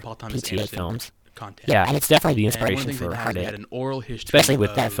in later Paul Thomas PTA Anderson films. content. Yeah, and it's definitely the And one of the inspiration things for they had, Heartache, they had an oral history, especially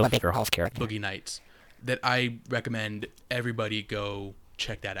with that of Philip Baker Hall's character. Boogie Nights, that I recommend everybody go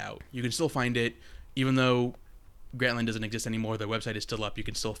check that out. You can still find it, even though Grantland doesn't exist anymore. Their website is still up. You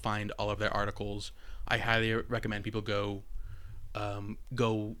can still find all of their articles. I highly recommend people go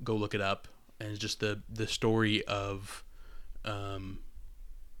look it up. And it's just the story of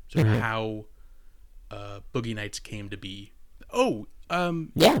sort of how Boogie Nights came to be. Oh,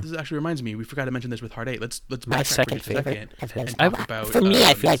 Yeah. This actually reminds me. We forgot to mention this with Hard Eight. Let's My backtrack second for just a favorite second of his. and talk about. For me,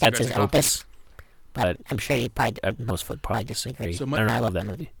 I feel like that's his Cigarettes and opus. But I'm sure most would probably disagree. So I don't know. I love that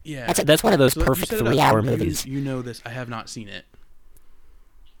movie. Yeah, That's one of those so you perfect set it up. 3-hour movies. You know this. I have not seen it.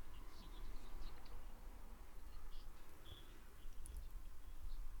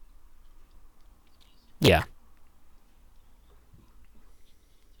 Yeah.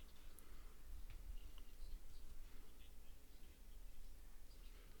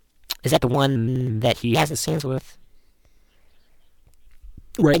 Is that the one that he has the scenes with?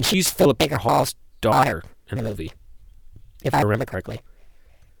 Right. And she's Philip Baker Hall's daughter in the movie, if I remember correctly.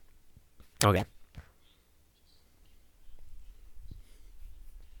 Okay.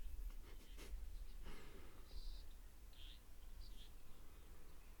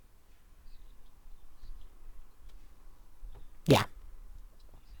 Yeah.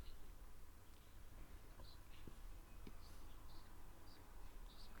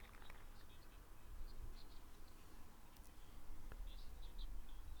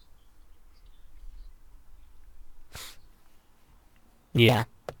 Yeah.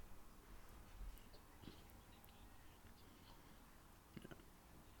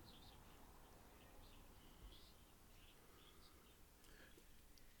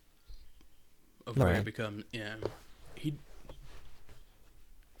 Of where Right. it becomes, he,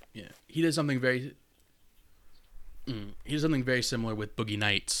 he does something very, he does something very similar with Boogie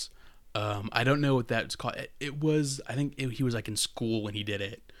Nights. I don't know what that's called. I think he was like in school when he did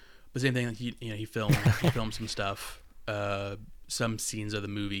it. But same thing. Like he filmed some stuff, some scenes of the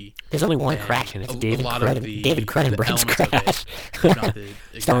movie. There's only one And crash, and it's a David lot of the Cronenberg's elements of crash. it, not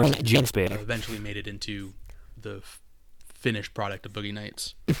the Starring exact- James Spader. eventually made it into the finished product of Boogie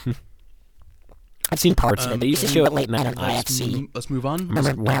Nights. I've seen parts of it. They used to show it late night on IFC. Let's move on. I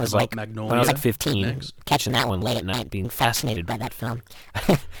remember when I was like Magnolia 15, next. catching that one late at night, being fascinated by that film.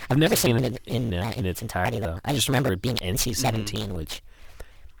 I've never seen it in its entirety though. I just remember it being NC-17, which.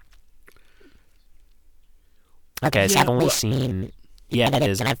 Okay, so Yeah, I've only well- seen. Yeah, that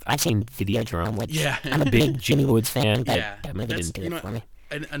is, and I've seen Videodrome, which Yeah. I'm a big Jimmy Woods fan, but Yeah, that movie that's- didn't do you it know, for me.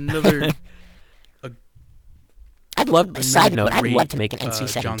 Another I'd love. Side note, I'd great, love to make an John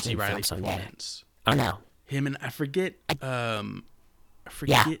NC-17 C. Reilly film someday. performance. I don't know. Him and I forget.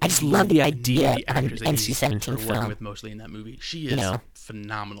 Yeah, I just love the idea of an NC-17 working film. with mostly in that movie. She is You know.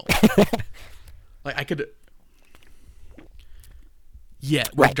 phenomenal. Like I could. Yeah,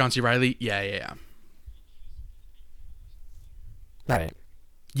 with Right. John C. Reilly. Yeah. Right.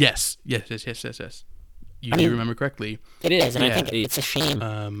 Yes. You mean, remember correctly. It is, and I Yeah. think it's a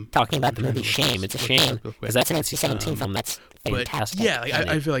shame. Talking about the movie Shame, it's a shame because that's an NC-17 film that's But fantastic. yeah, like, and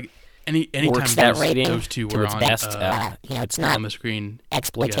I it feel like anytime works that rating those two to were its on best. It's not on the screen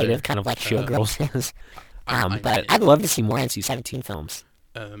exploitative, together, kind of like Showgirls is. I But I'd love to see more NC-17 films.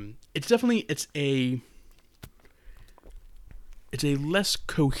 it's definitely it's a less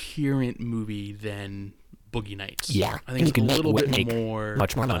coherent movie than Boogie Nights. Yeah, I and think you it's can a little bit make more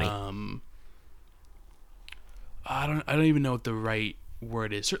much more money. I don't even know what the right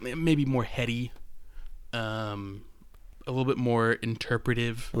word is. Certainly, maybe more heady, a little bit more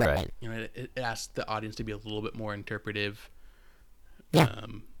interpretive. Right. You know, it asks the audience to be a little bit more interpretive. Yeah.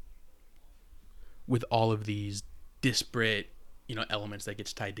 With all of these disparate, elements that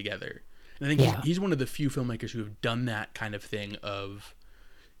gets tied together. And I think he's one of the few filmmakers who have done that kind of thing of,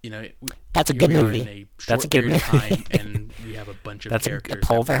 That's a here good we are movie. in a short That's a good period of movie. time, and we have a bunch of That's a characters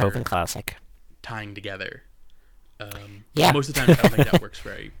Paul that we're Verhoeven classic. tying together. Yeah. Most of the time, I don't think that works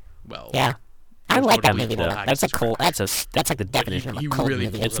very well. Yeah. I Most like that notably movie Paul though. Haggis That's a is cult. correct. That's like the definition he of a cult really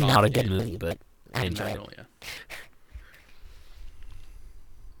movie. pulls It's it not off a good in movie, but I enjoy it. Magnolia.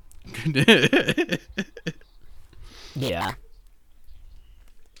 Yeah.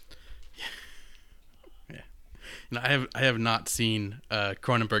 I have not seen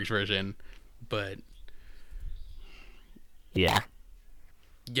Cronenberg's version, but Yeah.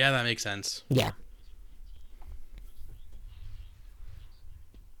 yeah, that makes sense. Yeah.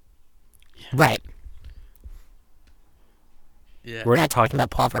 Right. Yeah, We're not talking about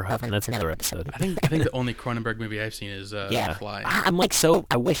Paul Verhoeven. That's another episode. I think the only Cronenberg movie I've seen is Yeah. Fly. I'm like so.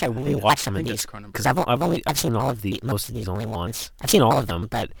 I wish I rewatched some of think these it's Cronenberg. because I've seen most of these only once. I've seen all of them,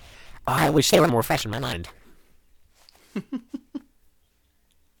 but I wish they were more fresh in my mind.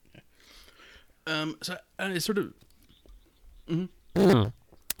 So it's sort of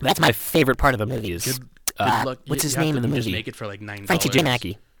That's my favorite part of the movie. Is good luck. what's You his have name to in the just movie? Make it for like $9. Frankie J.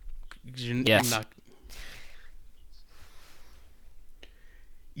 Mackey. Yes.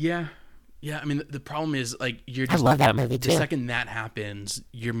 Yeah. I mean, the problem is like you're I just love that movie the too. second that happens,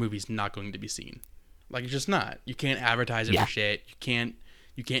 your movie's not going to be seen. Like it's just not. You can't advertise it Yeah. for shit.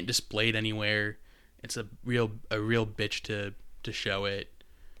 You can't display it anywhere. It's a real bitch to show it,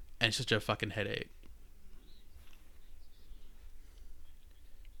 and it's such a fucking headache.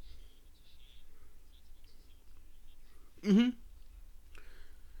 Mm-hmm.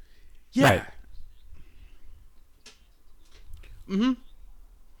 Yeah. Right. Mm-hmm.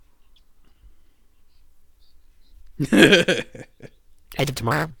 Edge of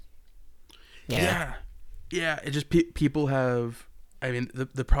Tomorrow. Yeah. Yeah. It just people have. I mean,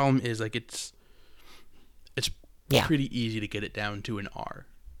 the problem is like it's Yeah. pretty easy to get it down to an R.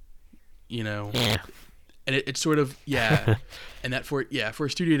 You know. Yeah. And it's sort of and that for a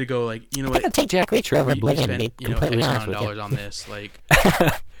studio to go like, you know I'm what, gonna take Jack Reacher over we Oblivion. To spent be completely X honest amount of with dollars you. on this, like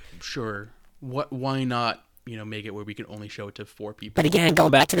sure, why not make it where we can only show it to 4 people? But again,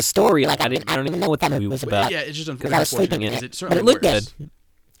 going back to the story, like I don't even know what that movie was about. Yeah, it's just because I was sleeping in because it. it But certainly it looked works. good.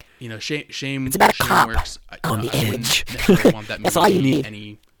 Shame. It's about a Shame cop works. on the I wouldn't edge. necessarily want that movie That's all to you be need.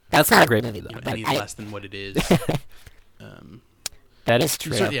 Any That's not a great movie though. any but less than what it is. that is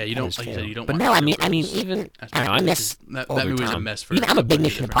true. Yeah, you don't. Like you said, you don't. But want no, I numbers. mean, even I don't know. I miss that older movie was a Tom. mess for. Even I'm a big bunch of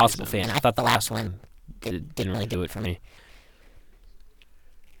Mission different Impossible reasons. fan. I thought the last one didn't really do it for me.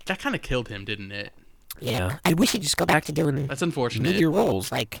 That kind of killed him, didn't it? Yeah, I wish he'd just go back to doing That's unfortunate. meteor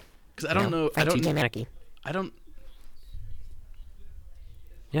roles, like Because I don't know. I don't. Manaki. I don't.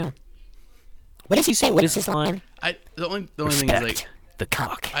 Yeah. What does he say? What is his line? The only thing is Respect like the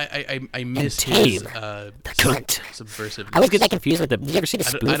cock. I miss tame his the cunt. subversive. I always get that confused with the. Did you ever see the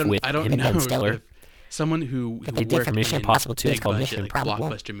spoof with I don't him and know Ben Stiller? if someone who That they did worked for Mission in Impossible 2, it's big called budget, Mission like, Improbable,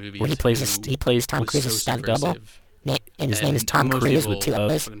 blockbuster movies, where he plays Tom was Cruise's so stunt double, subversive. and his name is And Tom most Cruise people with 2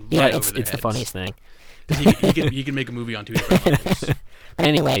 O's. fucking Yeah, right it's over their the heads. funniest thing. 'Cause he can make a movie on 2 different levels. But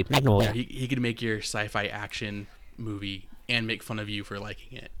anyway, Magnolia. He could make your sci-fi action movie and make fun of you for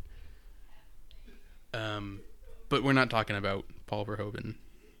liking it. But we're not talking about Paul Verhoeven.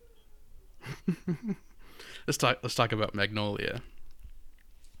 Let's talk about Magnolia.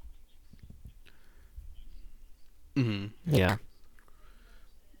 Mm-hmm. Yeah.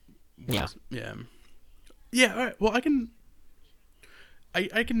 Yeah. Yeah. All right. Well, I can.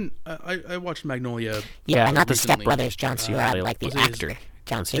 I watched Magnolia. Yeah, not the recently. Step Brothers, John C. Reilly, like the was it his- actor,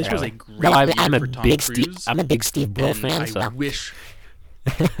 John C. This was a Reilly. great No, year I'm a for Tom big Steve. Cruise, I'm a big Steve Brill and fan. I So wish.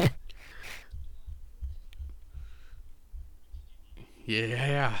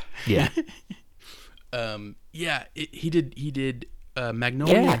 Yeah. yeah, Yeah. He did.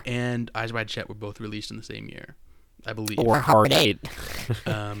 Magnolia Yeah. and Eyes Wide Shut were both released in the same year, I believe. or Hard 8.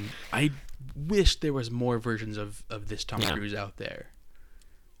 I wish there was more versions of this Tom Yeah. Cruise out there.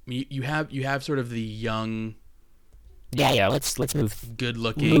 I mean, you have sort of the young, Yeah. Let's move.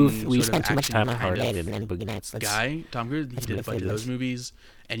 good-looking, We sort spent of too much time on action Hard kind 8 of and then Boogie Nights. guy. Tom Cruise, he let's did a move bunch of through those this. movies,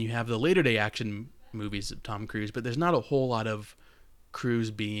 and you have the later day action movies of Tom Cruise, but there's not a whole lot of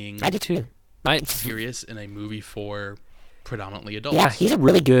Cruise being I do too. serious in a movie for predominantly adults. Yeah, he's a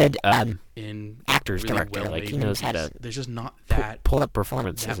really good in actor's really director. Like he well-made knows how to movies. There's just not that. pull up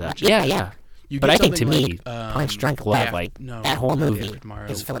performances. that much of Yeah, it. yeah. You But get I think to something me, like, Punch Drunk Love, Yeah, like no, that whole Day movie After Tomorrow,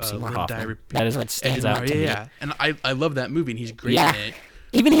 is Philip Seymour Live, Die, Hoffman. Repeat. That is what stands out to me. Yeah, and I love that movie, and he's great Yeah. in it.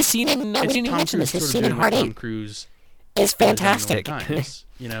 Even his scene in we It's didn't even Tom mention this. Cruise His sort of scene in doing Hard what Tom 8 Cruise is has done the fantastic. North Times.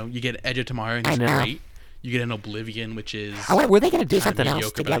 You get Edge of Tomorrow, and I it's know. great. You get an Oblivion, which is I wonder, were they going to do kinda something else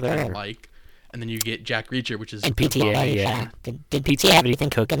mediocre, but I together? kinda or- like. And then you get Jack Reacher, which is And PTA, yeah. Did PTA have anything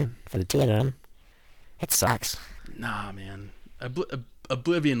cooking for the two of them? It sucks. Nah, man.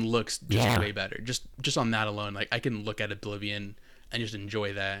 Oblivion looks just Yeah. way better. Just on that alone, like I can look at Oblivion and just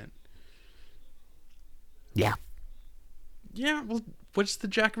enjoy that. Yeah. Yeah, well, what's the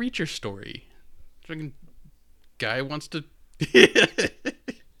Jack Reacher story? Fucking guy wants to.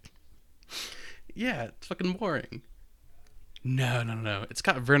 Yeah, it's fucking boring. No. It's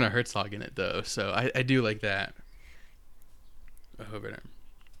got Werner Herzog in it though, so I do like that. Oh, Werner.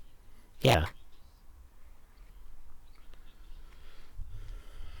 Yeah.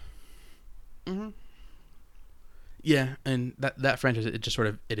 Yeah, and that franchise, it just sort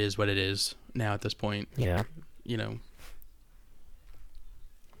of it is what it is now at this point. Yeah. You know.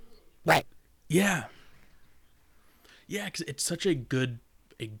 Right. Yeah. Yeah, because it's such a good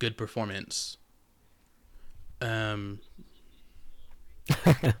performance. Oh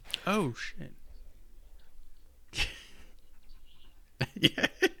shit. Yeah.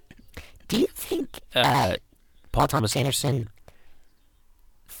 Do you think Paul Thomas Anderson,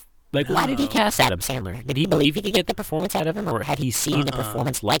 like, why did he cast Adam Sandler? Did he believe he could get the performance out of him, or had he seen a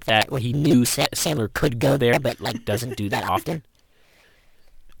performance like that where he knew Sandler could go there, but like doesn't do that often?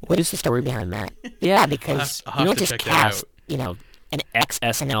 What is the story behind that? Yeah, because I'll have you don't to just check that cast, an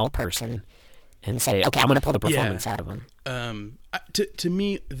ex-SNL person and say, okay, I'm going to pull the performance out of him. To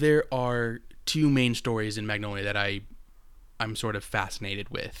me, there are two main stories in Magnolia that I'm sort of fascinated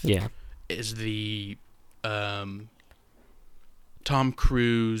with. Yeah. Is the Tom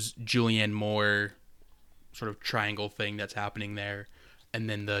Cruise, Julianne Moore sort of triangle thing that's happening there, and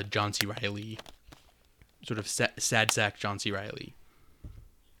then the John C. Reilly sort of sad sack John C. Reilly,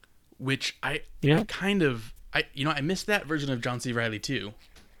 which I missed that version of John C. Reilly too,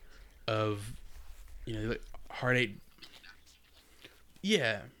 of like Hard Eight.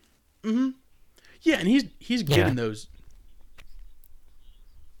 Yeah, yeah, and he's good in those.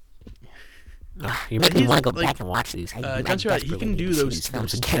 You're making me want to go back and watch these. John C. Reilly, he can do those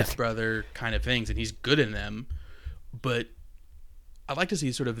stepbrother kind of things, and he's good in them. But I'd like to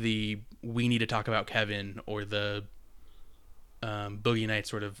see sort of the We Need to Talk About Kevin or the Boogie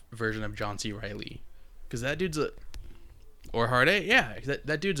Nights sort of version of John C. Reilly, because that dude's or Hard Eight, yeah,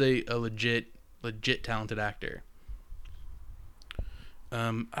 that dude's a legit talented actor.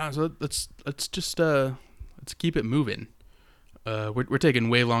 So let's keep it moving. We're taking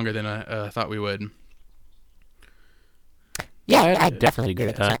way longer than I thought we would. Yeah, I definitely agree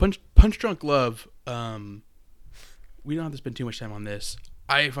with that. So Punch Drunk Love. We don't have to spend too much time on this.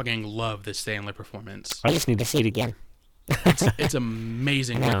 I fucking love this Sandler performance. I just need to see it again. It's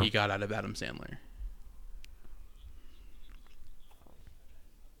amazing what he got out of Adam Sandler.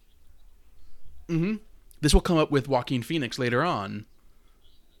 This will come up with Joaquin Phoenix later on.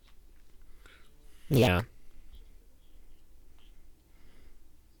 Yeah.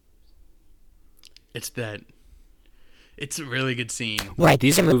 It's a really good scene. Right,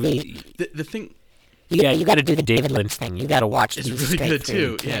 these are movies. The thing. Yeah, you got to do the David Lynch thing. You got to watch these. It's really good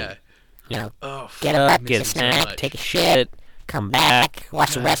too. Yeah. Get up, get a snack, take a shit, come back,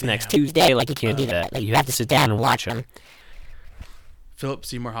 watch the rest next Tuesday. Like, you can't do that. Like, you have to sit down and watch them. Philip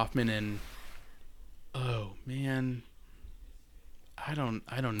Seymour Hoffman and oh man, I don't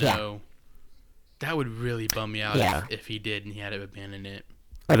know. Yeah. That would really bum me out if he did and he had to abandon it.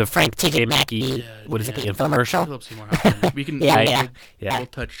 Or the Frank T.J. Mackey, what is it, the infomercial? Philip Seymour Hoffman. We can we'll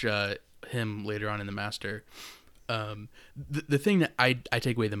touch him later on in The Master. The thing that I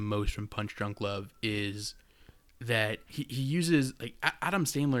take away the most from Punch Drunk Love is that he uses, like, Adam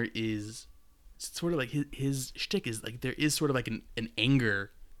Sandler is sort of like his shtick is like there is sort of like an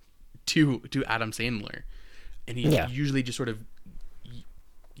anger to Adam Sandler, and he usually just sort of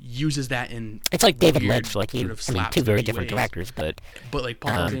uses that in it's like David Lynch, like two very different directors, but like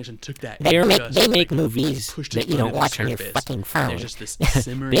Paul Thomas Anderson took that. They make movies that you don't watch on your fucking phone. There's just this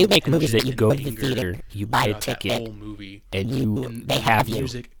simmering. They make movies that you go to the theater, you buy a ticket, and they have you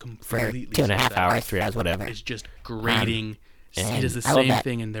for 2.5 hours, 3 hours, whatever. It's just grating. He does the same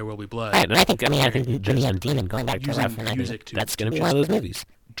thing in There Will Be Blood. Right, and I think Jimmy and Demon, going back to Left, that's going to be one of those movies.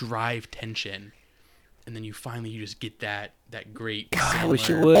 Drive tension. And then you just get that great. God, I wish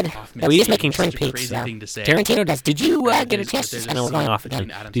you would. He's making Twin Peaks. Tarantino does. Did you get a chance to? I know we're going off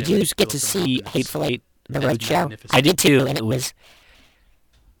again. Did you get to see Hateful Eight: The Road Show? I did too, and it was.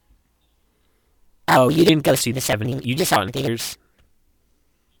 Oh, you didn't go see the 70. You just saw it in theaters.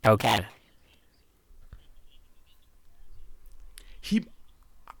 Okay.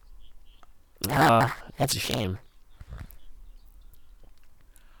 That's a shame.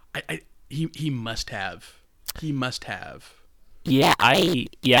 He must have. He must have. Yeah, I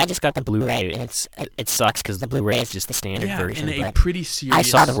just got the Blu-ray, and it sucks because the Blu-ray is just the standard version. And a pretty serious. I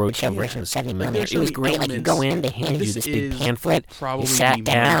saw the Roadshow version of 70mm. It was great. Like, you go in, they handed you this big pamphlet. You sat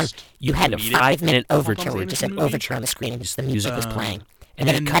down. You had a 5-minute overture where it just said overture on the screen, and just the music was playing. And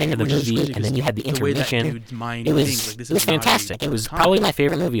then it cut into the movie, and then you had the intermission. It was fantastic. It was probably my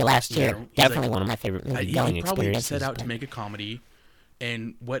favorite movie last year. Definitely one of my favorite movie-going experiences. He set out to make a comedy.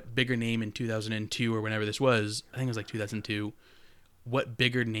 And what bigger name in 2002 or whenever this was, I think it was like 2002, what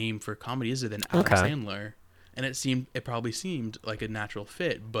bigger name for comedy is there than Adam Sandler? And it probably seemed like a natural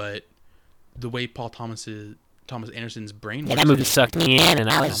fit, but the way Thomas Anderson's brain works. That movie sucked me in, and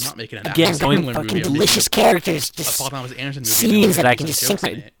I was, again, going fucking delicious characters, just Paul Thomas Anderson movie scenes that I can just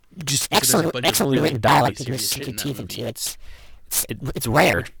sync, just excellently written dialogue that you just sink your teeth into. It's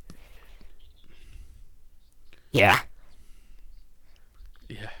rare. Yeah.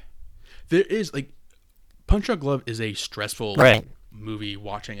 Yeah, there is, like, Punch Drunk Love is a stressful movie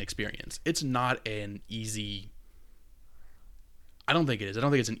watching experience. It's not an easy. I don't think it is. I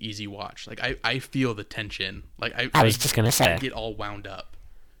don't think it's an easy watch. Like, I feel the tension. Like, I was just gonna say, I get all wound up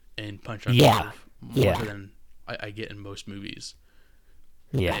in Punch Drunk Love more than I get in most movies.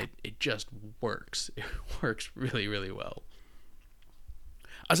 Yeah, it just works. It works really, really well.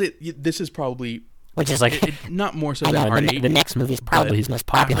 I'll say this is probably which is like not more so I than know Hard Eight. the next movie is probably his most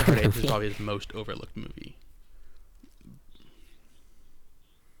popular After Hard Eight movie. is probably his most overlooked movie.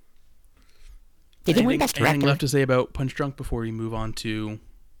 Did he win Best Anything Director? left to say about Punch Drunk before we move on to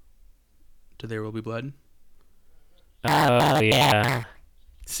There Will Be Blood? Oh yeah.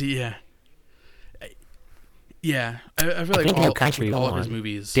 See, yeah. I feel like think No Country all of won. his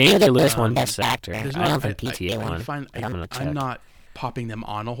movies. Daniel Day-Lewis won Best Actor. There's I don't think PTA won. But I'm gonna check. I'm not popping them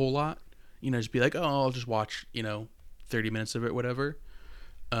on a whole lot. Just be like, oh, I'll just watch 30 minutes of it, whatever.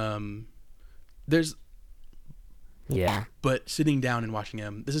 There's Yeah. But sitting down and watching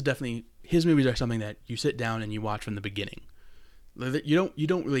him, this is definitely his movies are something that you sit down and you watch from the beginning. You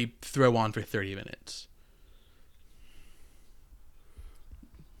don't really throw on for 30 minutes.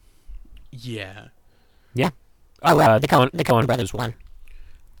 Yeah. Yeah. Oh, the Coen brothers won.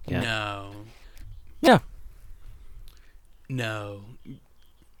 Yeah. No. Yeah. No.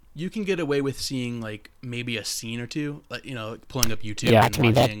 You can get away with seeing like maybe a scene or two, like like pulling up YouTube. Yeah, and to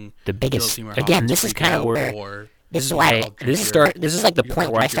me that watching the biggest Philip Seymour again. Hoffman's This is Freak kind of Out where or this is why this is like the Your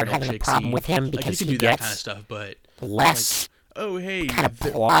point where I Drink Your start having a Milkshake problem scene. with him Like, because you he can do that gets kind of stuff, but less oh hey, kind of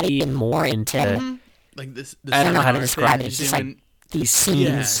plotty and more into. like this. I don't know how to cinematography describe it. he's It's just like doing these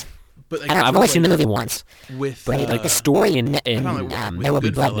scenes. but like, I don't know. I've only seen the movie once, with but like the story in with There Will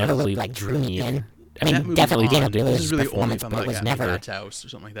Be Blood never Goodfellas. really like drew me in. I that mean, movie's definitely Daniel on. This Day-Lewis' is really only performance, if I'm but like it was at my never dad's house or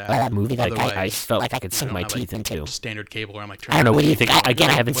something like that. that movie that I Otherwise, felt like I could I sink don't my have, like, teeth into. standard cable where I'm like, I don't know. What do you think? turning Again,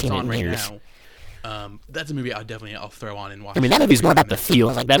 I on haven't what's seen it on in right years. now. That's a movie I'll throw on and watch. I mean, that movie's more about the feel.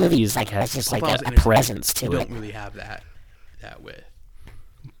 Like that movie is like has just like Sometimes a Anderson, presence to you it. don't really have that with.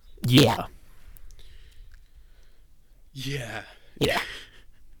 Yeah. Yeah. Yeah.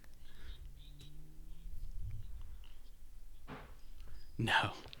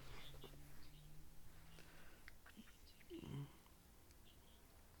 No.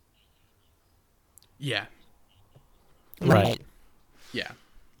 Yeah. Right. Yeah.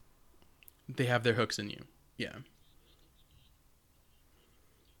 They have their hooks in you. Yeah.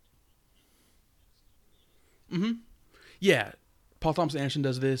 Yeah. Paul Thomas Anderson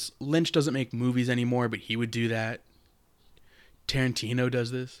does this. Lynch doesn't make movies anymore, but he would do that. Tarantino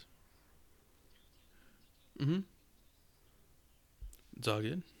does this. It's all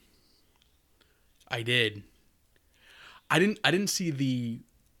good. I did. I didn't see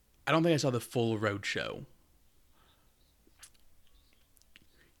I don't think I saw the full road show.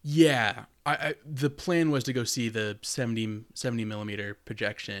 Yeah, the plan was to go see the 70 millimeter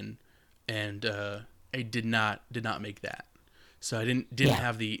projection, and I did not make that. So I didn't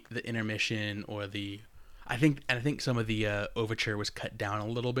have the intermission or the. I think some of the overture was cut down a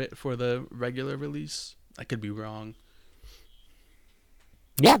little bit for the regular release. I could be wrong.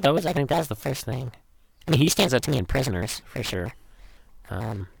 Yeah, I think that was the first thing. I mean, he stands out to me in Prisoners for sure.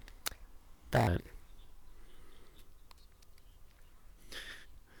 But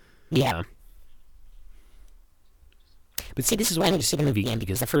yeah. But see, this is why I need to see the movie again,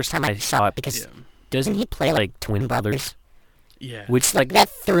 because the first time I saw it, because doesn't he play like twin brothers? Yeah. Which like that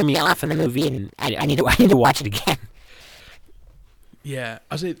threw me off in the movie, and I need to watch it again. Yeah,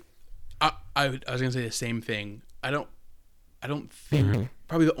 I was gonna say the same thing. I don't think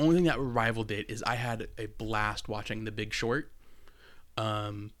probably the only thing that rivaled it is I had a blast watching The Big Short.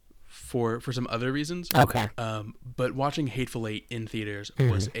 For some other reasons. Okay. But watching Hateful Eight in theaters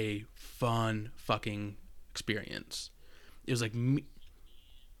was a fun fucking experience. It was like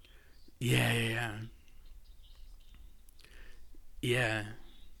yeah.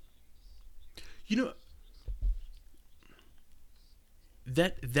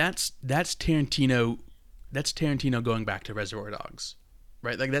 That's Tarantino. That's Tarantino going back to Reservoir Dogs,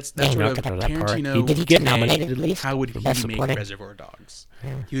 right? Like that's sort of Tarantino. Did he get nominated at least? How would he make supporting? Reservoir Dogs?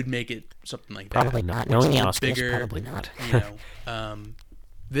 Yeah. He would make it something like that. Probably not. Knowing the Oscars, bigger, probably not.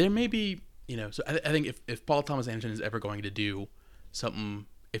 There may be, so I think if Paul Thomas Anderson is ever going to do something,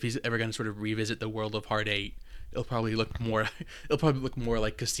 if he's ever going to sort of revisit the world of Hard Eight, it'll probably look more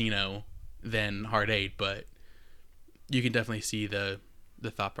like Casino than Hard Eight, but you can definitely see the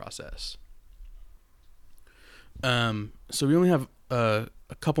thought process. So we only have a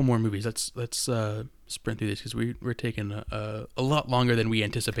couple more movies. Let's sprint through this because we're taking a lot longer than we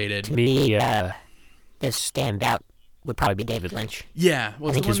anticipated. To me, this standout would probably be David Lynch. Yeah, well,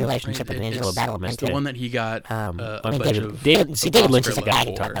 I think his relationship with Angelo Badalamenti. It's the one that he got I a mean, bunch David of Lynch is a Oscar guy I love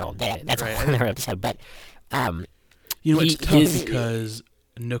can talk for. about all day. That's Right. a whole other episode. But it's tough because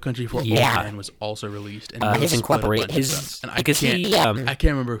No Country for Old Men was also released, and his incorporate and I because can't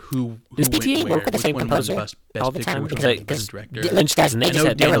remember who does went PTA where, work with the which same one was composer best all the picture, time? which one was Because best director. Lynch does, and they I just know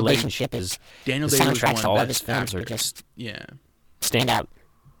said their Daniel Day- relationship is Daniel the Day-Lewis soundtracks to won all of Best his films are Actor. just Yeah. stand out.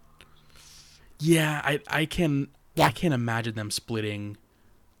 Yeah, I can Yeah. I can't imagine them splitting.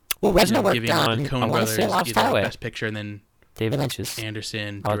 Well, Reznor worked Giving on the I Coen want to say brothers Lost either Highway. Best Picture and then David Lynch's.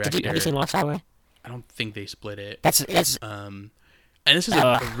 Anderson Oh, director. have you seen Lost Highway? I don't think they split it. That's And this is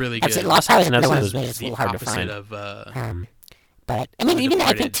a really that's good. it. Lost Highway is another this one of is those movies that's a the little hard to opposite find. of But I mean, even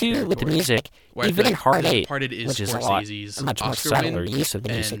I think Departed too with the territory, music, where I even feel in like Hard The Eight, Departed is which is Scorsese's a much more Oscar subtler win, use of the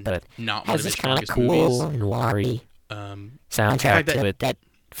music, and but not one has of his this kind of strongest cool movies. and wary soundtrack fact that- to it that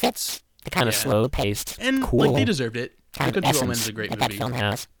fits the kind of Yeah. slow-paced, And cool like they deserved it. kind The of Country for Old Men essence is a great that that movie. film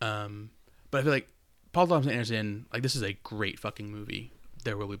has. But I feel like Paul Thomas Anderson, like this is a great fucking movie.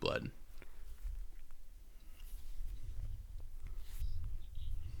 There Will Be Blood.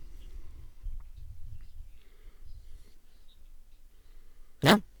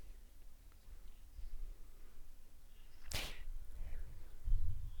 No.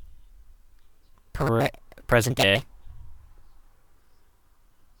 Present day.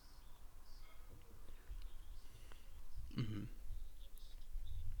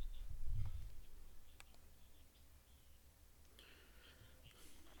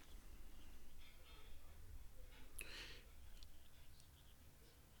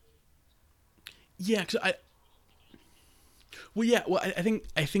 Yeah, cause I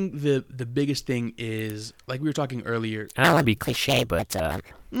think the biggest thing is like we were talking earlier. I don't want to be cliche, but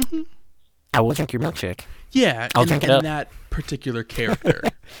I will drink your milkshake. Yeah, I'll and, drink it and up. that particular character.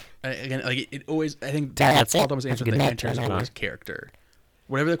 Again, like it always. I think That's Paul it. Thomas That's a Anderson. good The note answer to is end always on. character.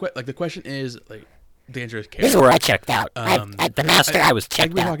 Whatever the question is, like the answer is character. This is where I checked out. Um, At the master, I was like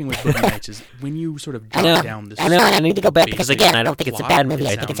checked we were out. talking with Boogie Nights is when you sort of I drop know, down this. I know, and I need to go back because basic again, I don't think it's a plot, bad movie. it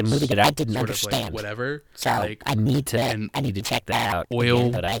I think it's a sounds movie that I didn't sort of like understand. whatever. So like I need and to check that out. oil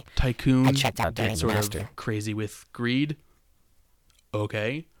again, but I tycoon checked out during gets The sort Master. of crazy with greed.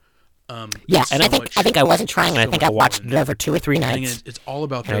 Okay. yeah, so and I think I wasn't trying. And I so think I much watched more it over 2 or 3 I think nights. it's all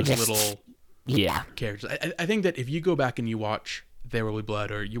about And I those just- little Yeah, characters. I think that if you go back and you watch There Will Be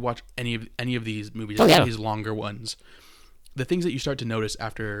Blood or you watch any of these movies, Oh, yeah. these longer ones, the things that you start to notice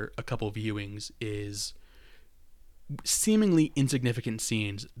after a couple viewings is seemingly insignificant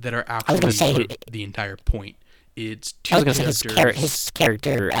scenes that are was actually gonna say- sort of the entire point. It's two I was going to say characters his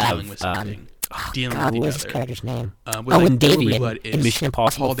character dealing of with something, dealing God, with what each was his other. character's name? With, and There Will Be Davey Blood in is Mission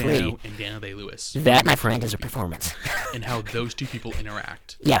Impossible Paul 3. Dano and Daniel Day-Lewis, That, my friend, is a performance. and how those two people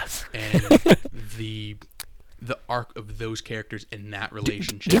interact. Yes. And the arc of those characters in that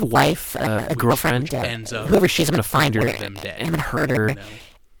relationship. Do you have a wife, a girlfriend? ends up whoever she is, I'm going to find her one of them dead. and I'm going to hurt her. You know?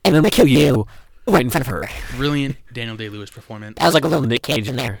 And I'm going to kill you right in front of her. Brilliant Daniel Day-Lewis performance. That was like a little Nick Cage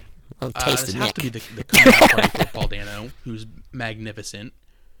in there. A little taste This of has Nick. to be the coming out party for Paul Dano, who's magnificent.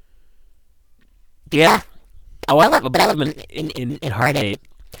 Yeah. Oh, I love him in Hard Eight.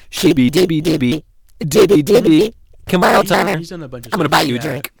 Shibby dibby dibby. Dibby dibby. Come on, Turner. He's done a bunch of I'm gonna stuff. buy you a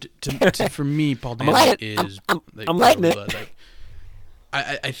Yeah, drink. For me, Paul Dano light it. is. I'm like, lighting There Will it. Be Blood,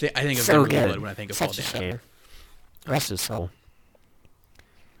 like, I think of So There Will Be good. Blood when I think of Such a Paul Dano. shame. Rest his soul.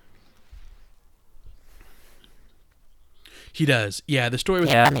 He does. Yeah, the story was.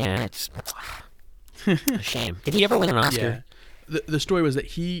 Yeah, man, it's a shame. Did he ever win an Oscar? Yeah. The story was that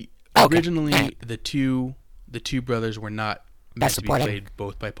he Okay, originally alright. the two brothers were not meant Best to be supporting. played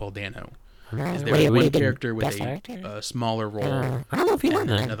both by Paul Dano. No, There what was do you one think? character with Best a actor? smaller role I don't know if he won and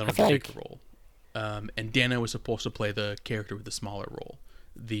that. another I one feel with a like bigger role. And Dano was supposed to play the character with the smaller role,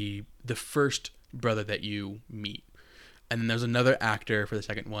 the first brother that you meet. And then there's another actor for the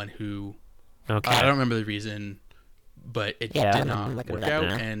second one who okay. I don't remember the reason, but it Yeah, did I'm not looking work it up out.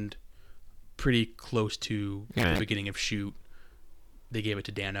 now. And pretty close to the Alright. beginning of shoot, they gave it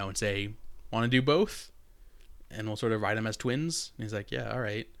to Dano and say, "Want to do both?" And we'll sort of write them as twins. And he's like, "Yeah, all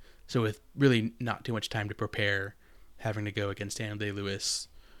right." So with really not too much time to prepare, having to go against Daniel Day-Lewis,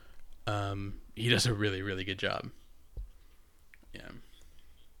 he does a really, really good job. Yeah.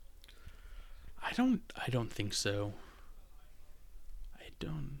 I don't think so. I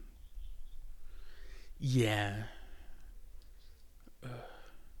don't. Yeah. But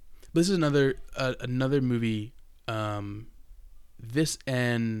this is another movie. This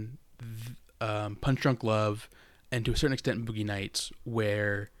and Punch Drunk Love, and to a certain extent Boogie Nights,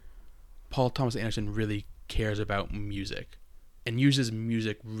 where Paul Thomas Anderson really cares about music and uses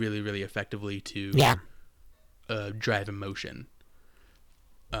music really, really effectively to Yeah. drive emotion.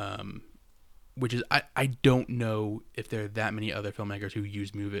 Which is I don't know if there are that many other filmmakers who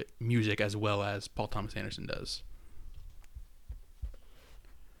use music as well as Paul Thomas Anderson does.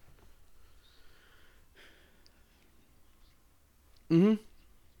 Mm-hmm.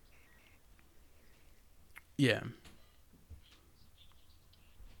 Yeah.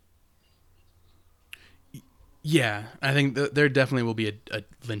 Yeah, I think there definitely will be a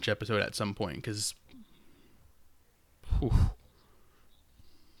Lynch episode at some point because,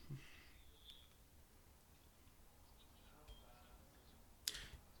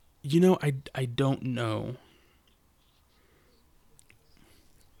 I don't know.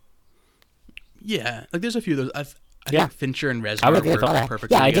 Yeah, like there's a few of those. I Yeah. think Fincher and I Reznor would agree with all work that.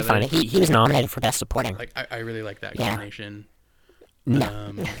 perfectly Yeah, I did together. find it. He was nominated for Best Supporting. Like I really like that Yeah. combination. No.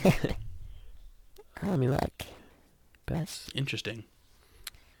 Um, Let me look. Best. interesting.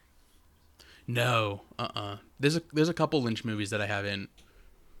 No, There's a couple Lynch movies that I haven't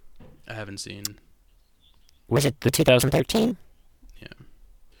seen. Was it the 2013? Yeah.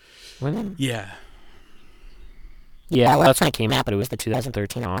 Women? Yeah. Yeah, well, that's when it came out, but it was the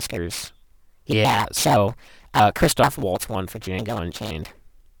 2013 Oscars. Yeah, so Christoph Waltz won for Django Unchained.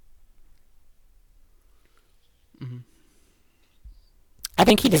 Mm-hmm. I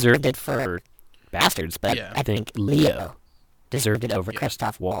think he deserved it for Bastards, but Yeah. I think Leo deserved it over Yeah.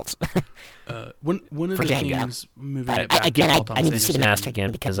 Christoph Waltz. One of For the Django. things moving But it back again, to I Paul Thomas need to see the Anderson master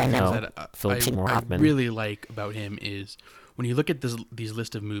again because I is know that Philip Seymour I Hoffman. really like about him is when you look at these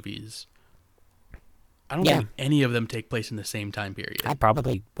list of movies, I don't Yeah. think any of them take place in the same time period. I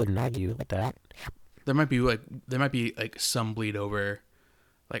probably wouldn't argue with that. There might be like some bleed over,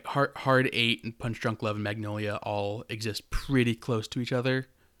 like Hard Eight and Punch Drunk Love and Magnolia all exist pretty close to each other.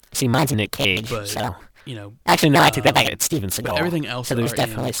 See, mine's a Nick Cage, But so actually, no, I take that back. It's Steven Seagal. everything else so there's are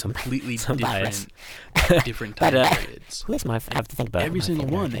definitely in some completely some bias. different But, time periods. Who is my? I have to think about Every my single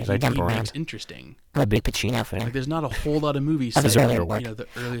favorite one actors. he I jump makes around. interesting. I'm a big Pacino fan. Like there's not a whole lot of movies Of his set earlier in, work. the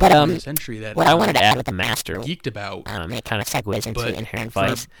early But, 20th century that What I wanted to add with the master, geeked about. it kind of segues into But Inherent for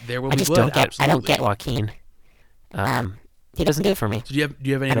Vice. There Will I Be just Blood, don't get. I don't absolutely. get Joaquin. He doesn't do it for me. So do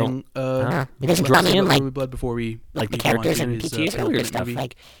you have anything? He doesn't left draw to me say in about like Will Be Blood before we the move on characters to and his, PTA's favorite earlier stuff. movie?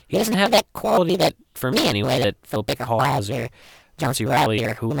 Like he doesn't have that quality that, for me anyway, that Philip Baker Hall has or John C. Reilly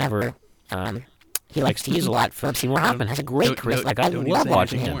or whomever he likes to use a lot. Philip Seymour Hoffman has a great charisma. Like I don't need to love say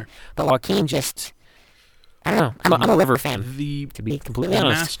watching anything him. more. But Joaquin just, I don't know. I'm a River fan, The to be completely The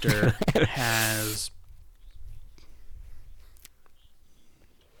honest. Master has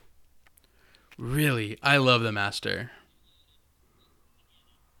really. I love The Master.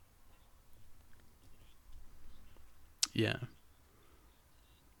 Yeah.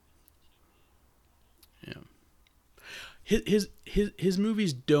 Yeah. His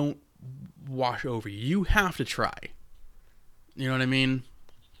movies don't wash over you. You have to try. You know what I mean?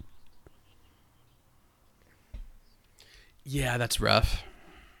 Yeah, that's rough.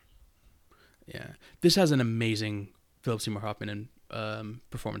 Yeah. This has an amazing Philip Seymour Hoffman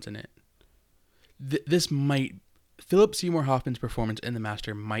performance in it. Philip Seymour Hoffman's performance in The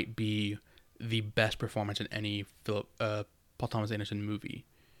Master might be the best performance in any Paul Thomas Anderson movie.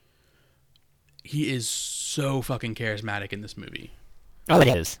 He is so fucking charismatic in this movie. Oh, it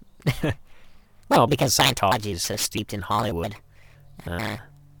is. Well, because Scientology is so steeped in Hollywood,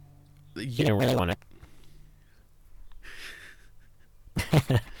 you don't really want to.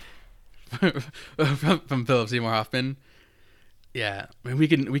 From Philip Seymour Hoffman. Yeah, I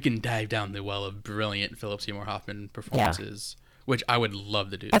mean, we can dive down the well of brilliant Philip Seymour Hoffman performances, which I would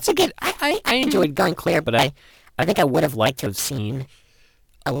love to do. That's a good. I enjoyed Going Clear, but I think I would have liked to have seen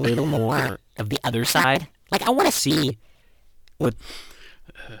a little more of the other side. Like I want to see what.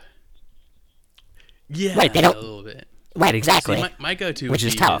 Yeah, right, they don't, a little bit. Right, exactly. See, my go-to, which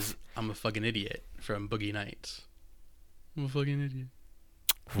is tough. I'm a fucking idiot from Boogie Nights. I'm a fucking idiot.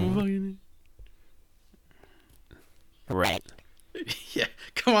 I'm a fucking Right. idiot. Yeah,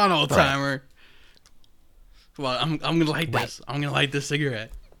 come on, old timer. Well, I'm gonna light this. I'm gonna light this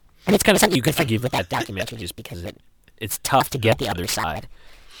cigarette. And it's kind of something you could forgive with that documentary, just because it's tough to get the other side.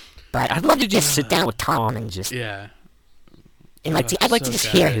 But I'd love to just sit down with Tom and just Yeah. and like I'd like to so just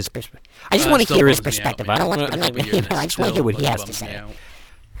good. hear his perspective. I just want to Still hear his bums me out, perspective. man. I don't want to. Every couple years, I just want to hear what he still has to bums me say. out.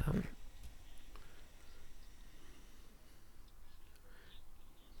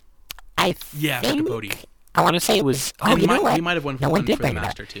 Yeah, think, Capote. I want to say it was. Oh, you know what? He might have won No one did for The bring it up.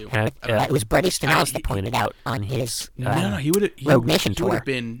 Master too. It was Brett Easton Ellis that pointed out on his No, he would have. Rogue Nation He would tour. have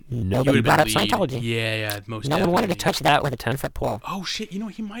been. Nobody he would brought have up been lead. Scientology. Yeah, most. No one wanted to definitely. touch that with a 10-foot pole. Oh shit! You know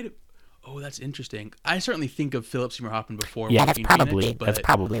he might have. Oh, that's interesting. I certainly think of Philip Seymour Hoffman before. Yeah, that's Joaquin probably Phoenix,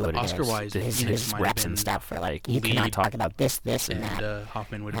 but what it is. Oscar-wise, his Phoenix might have reps been and stuff are like you lead, cannot talk about this, and and that.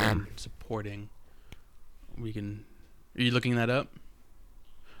 Hoffman would have been supporting. We can. Are you looking that up?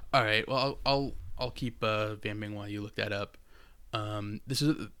 All right. Well, I'll keep vamping while you look that up. This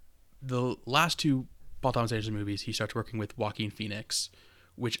is the last two Paul Thomas Anderson movies. He starts working with Joaquin Phoenix,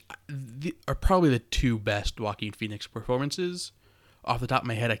 which are probably the two best Joaquin Phoenix performances. Off the top of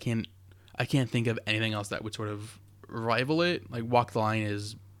my head, I I can't think of anything else that would sort of rival it. Like Walk the Line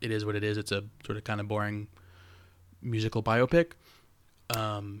is what it is. It's a sort of kind of boring musical biopic.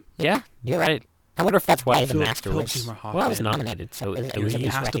 Yeah, you're right. I wonder if that's why The Philip Master was Seymour Hoffman, well, it was nominated, so it was at he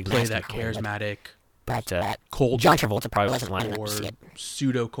least has to play recognized that in Hollywood. charismatic, But cold, John Travolta probably wasn't lining up or to see it.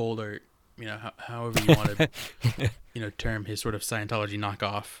 pseudo cold, or however you want to term his sort of Scientology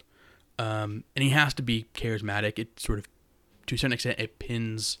knockoff. And he has to be charismatic. It sort of, to a certain extent, it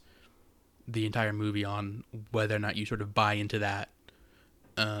pins the entire movie on whether or not you sort of buy into that.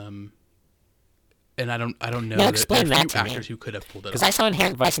 And I don't know. Now explain there are a that few to me. actors who could have pulled it off. Because I saw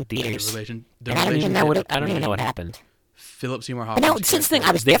Inherent Vice in The theaters, relation, and I don't even know between what happened. Philip Seymour But Hoffman. no, since then,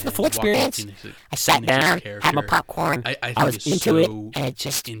 I was there for the full experience. I sat down, had my popcorn. I think I was it's into it, so and it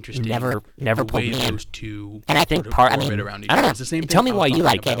just interesting never the pulled way me in. those two And I think sort of orbit I around each don't other. know. It's the same Tell thing me I why was you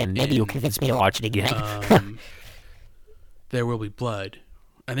talking like it, about and maybe you'll in, convince me to watch it again. There Will Be Blood.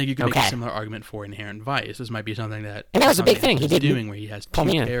 I think you can make Okay. a similar argument for Inherent Vice. This might be something that And that was a big Tom thing. Hanks He is did doing, where he has pull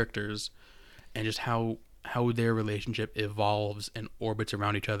two me in. characters, and just how their relationship evolves and orbits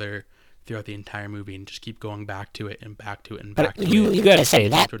around each other throughout the entire movie, and just keep going back to it and back to it and back But to you it. gotta say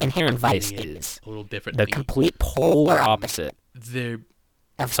that Sort of Inherent Vice painting it is a little the differently. complete polar opposite The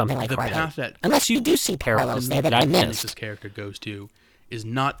of something like the Twilight. path that Unless you do see parallels there that I Phoenix's missed. character goes to is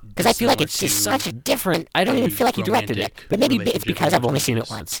not, Because I feel like it's just dissimilar such a different. I don't even feel like he directed it. romantic But maybe it's relationship because I've only between seen it us.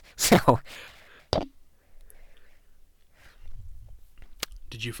 once. So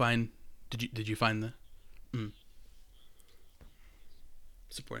Did you find the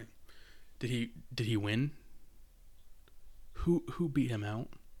supporting? Did he win? Who beat him out?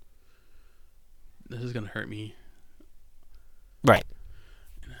 This is gonna hurt me. right.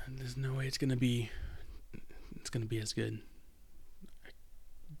 There's no way it's gonna be as good.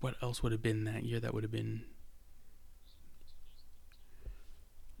 What else would have been that year? That would have been.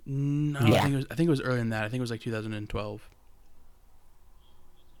 No, Yeah. I think it was earlier than that. I think it was like 2012.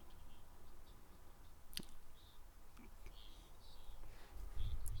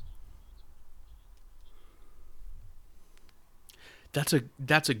 That's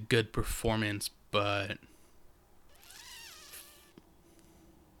a good performance, but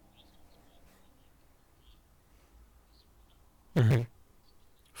Mm-hmm.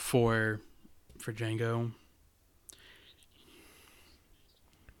 for Django,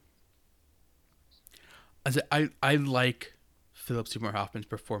 I like Philip Seymour Hoffman's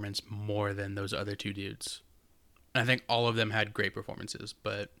performance more than those other two dudes. I think all of them had great performances,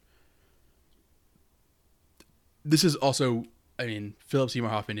 but this is also, I mean, Philip Seymour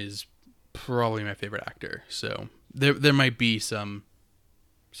Hoffman is probably my favorite actor, so there might be some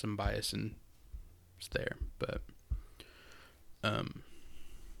bias in there, but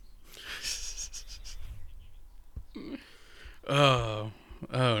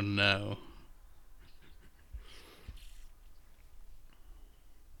oh no.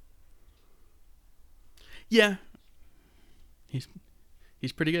 Yeah, he's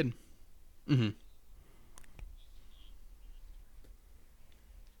pretty good. Mm-hmm.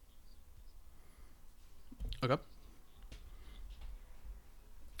 Okay.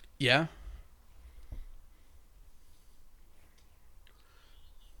 Yeah.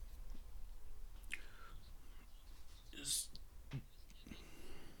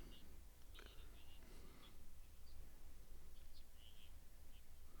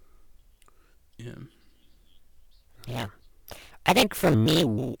 Yeah. Yeah. I think for me,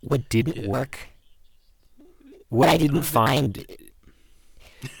 what didn't work, what I didn't find,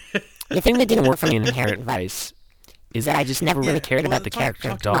 the thing that didn't work for me in Inherent Vice is that I just never really cared about the character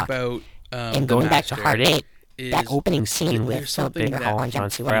of Doc. About, And going back to Hard 8, that opening scene with there's Philip something Baker that Hall and John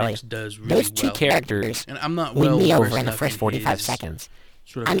C. Reilly, Phoenix does really those two well. characters And I'm not win me over versed in the enough first 45 his seconds.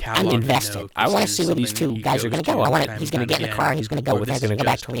 Sort of I'm catalog to invested. know I this want to is see where these something two he guys are goes going to go. time He's going and to get in the time car and again, he's going to go or with. this They're going to is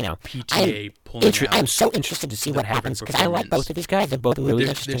go back just to Reno. PTA pulling I'm out so interested to see what perfect happens because I like performance. both of these guys. They're both really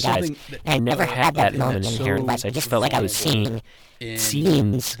interesting There's guys. something that- And I never had that something moment in that's Inherent so Vice. I just felt like I was seeing in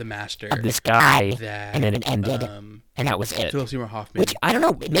scenes The Master of this guy, that, and then it ended, and that was it. Philip Seymour Hoffman, Which, I don't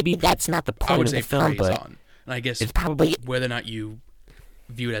know, maybe that's not the I point would of the say film, praise but on. And I guess it's probably, whether or not you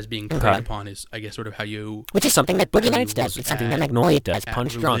view it as being praised Okay. upon is, I guess, sort of how you. which is something that Boogie how you Nights does. look It's something that at- Magnolia does. at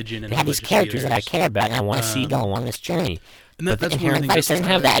Punch Drunk. religion and They have these religious characters that I leaders. care about, and I want to see go on this journey. And But that's one Inherent of the Vice things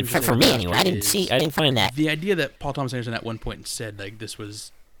doesn't have that for interesting me about anyway. Master I didn't find that. the idea that Paul Thomas Anderson at one point said like this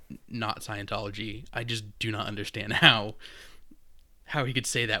was not Scientology. I just do not understand how he could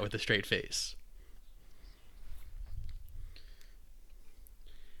say that with a straight face.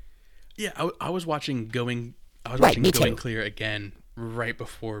 Yeah, I was watching Going me too. Clear again right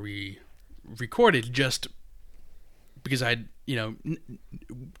before we recorded, just because you know,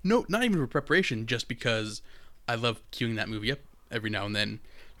 no, not even for preparation, just because I love queuing that movie up every now and then.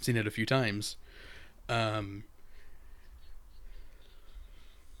 I've seen it a few times.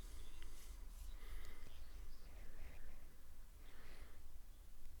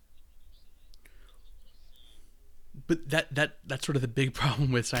 But that's sort of the big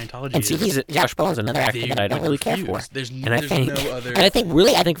problem with Scientology. And see, Josh Brolin's another actor that I don't really care for. There's and I think, no other. And I think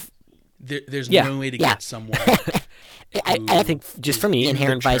there's no way to get someone. I think just for me,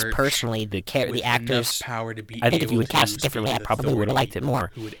 Inherent Vice personally, the actors. Power to be I think if you would cast it differently, I probably would have liked it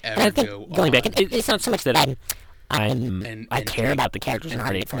more. And I think going back, it's not so much that I care about the characters in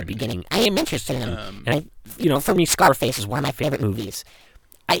Hard 8 from the beginning. I am interested in them, and for me, Scarface is one of my favorite movies.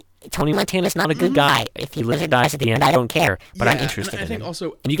 Tony Montana's not a good guy. If he lives or dies at the end, I don't care. But I'm interested in him.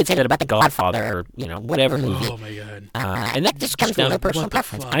 Also, and you could say that about The Godfather or, whatever movie. Oh, my God. And that just comes down to personal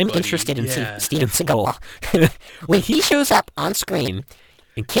preference. I'm interested in Steven Seagal. When he shows up on screen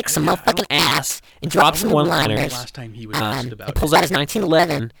and kicks some motherfucking ass and drops some one-liners, last time he was asked about and pulls out his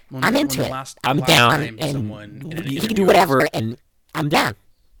 1911, I'm into it. I'm down, and he can do whatever, and I'm down.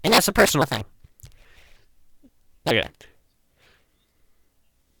 And that's a personal thing. Okay.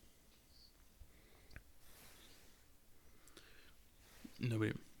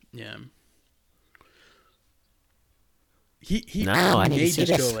 Nobody, yeah. He I may need to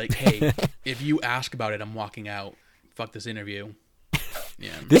just see go like, hey, if you ask about it, I'm walking out. Fuck this interview.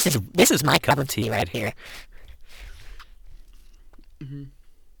 Yeah. This is my cup of tea right here. Mm-hmm.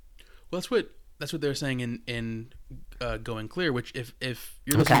 Well, that's what they're saying in Going Clear. Which if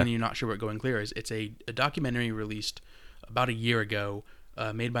you're listening and you're not sure what Going Clear is, it's a documentary released about a year ago.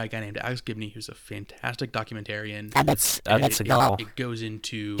 Made by a guy named Alex Gibney, who's a fantastic documentarian. That's a goal. It goes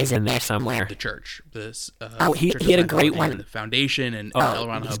into is in there somewhere. The church. This he had a great one. The foundation and L.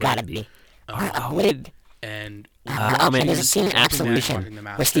 Ron Hubbard. He's got to be. There's a scene in Absolution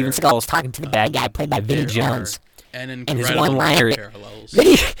where Steven Seagal is talking to the bad guy played by Vinnie Jones, and his one-liner parallels.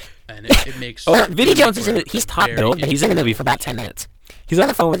 And it makes. Vinnie Jones is in it. He's top billed, but he's in the movie for about 10 minutes. He's on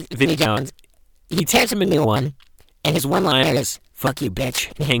the phone with Vinnie Jones. He tears him a new one, and his one-liner is "Fuck you, bitch,"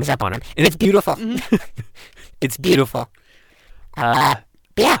 and he hangs up on him, and it's beautiful. It's beautiful.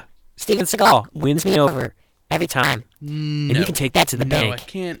 Yeah, Steven Seagal wins me over every time, and you can take that to the bank. I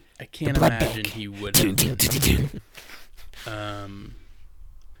can't imagine he would.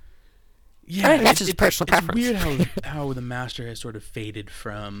 Yeah, that's his personal preference. It's weird how the Master has sort of faded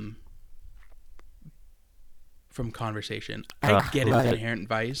from conversation. I get it with Inherent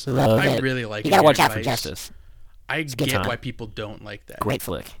Vice. I really like it. You gotta watch Out for Justice. I get why people don't like that. Great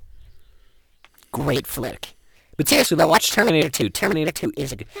flick. But seriously, though, watch Terminator 2. Terminator 2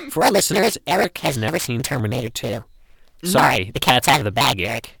 is for our listeners, Eric has never seen Terminator 2. Sorry, the cat's out of the bag,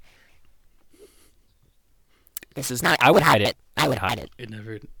 Eric. This is not... I would hide it. It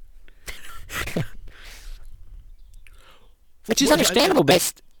never... Which is understandable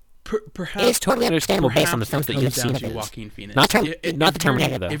based... Perhaps it's totally understandable based on the films that you've seen of his. Joaquin Phoenix. Not the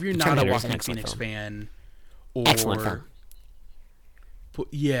Terminator, though. If you're not a Joaquin Phoenix fan... Excellent film.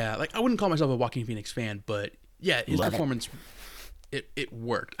 Yeah, like I wouldn't call myself a Joaquin Phoenix fan, but yeah, his performance it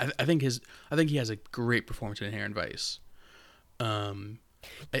worked. I think he has a great performance in Inherent Vice. I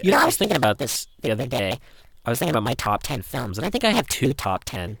was thinking about this the other day. I was thinking about my top 10 films, and I think I have 2 top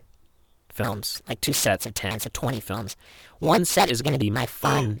 10 films, like 2 sets of 10, so 20 films. One set is going to be my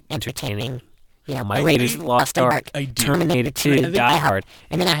fun, entertaining, my Raiders of the Lost Ark, Terminator 2, Die Hard,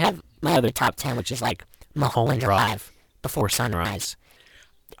 and then I have my other top 10, which is like Mulholland Drive, Before Sunrise.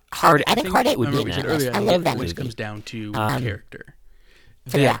 I think Hard 8 would be in that list. I love that movie. It comes down to character.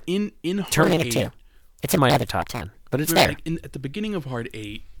 So yeah, in Hard Terminator 8, 2. It's in my other top 10, but it's there. Like at the beginning of Hard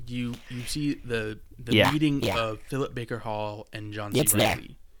 8, you see the meeting of Philip Baker Hall and John C.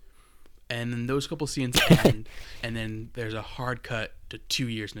 Reilly. And then those couple scenes end, and then there's a hard cut to 2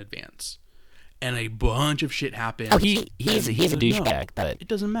 years in advance. And a bunch of shit happens. Oh, he's a douchebag, but it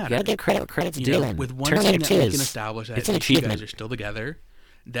doesn't matter. You gotta give credit where credit's due. With one scene that we can establish that you guys are still together,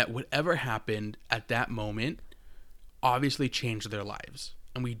 that whatever happened at that moment obviously changed their lives,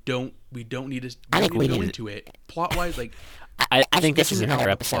 and we don't need to go into it plot wise. Like I think this is another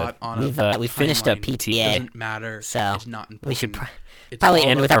episode. We've finished up PTA. It doesn't matter. So it's not important. We should probably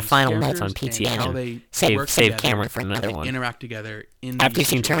end with our final notes on PTA and save Cameron for another one. Interact together after you've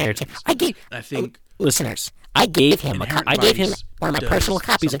seen Terminator 2. Listeners, I gave him one of my personal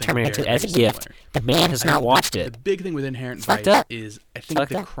copies of Terminator 2 as a gift. The man has not watched it. The big thing with Inherent Vice is I think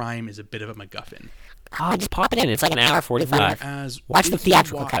the crime is a bit of a MacGuffin. Oh, just pop it in. It's like an hour 45. Watch the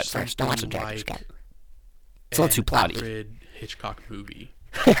theatrical cut first. Don't watch the director's cut. It's a little too plotty. Hitchcock movie.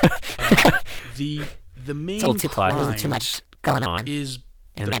 The main it's a little too plotty. crime Too much going on is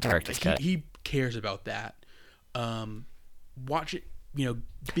in that director's cut. he cares about that. Watch it, being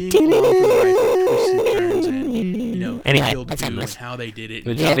along for the ride with twists and turns and Anyway, Kill that's Two and endless. how they did it.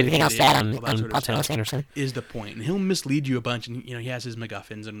 Do And you how have they anything did else it to add and all that on sort of Paul stuff Thomas Anderson? is the point. And he'll mislead you a bunch, and he has his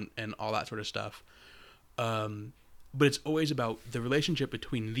MacGuffins and all that sort of stuff. But it's always about the relationship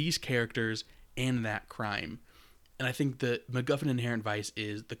between these characters and that crime. And I think the MacGuffin Inherent Vice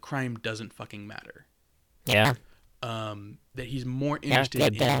is the crime doesn't fucking matter. Yeah. That he's more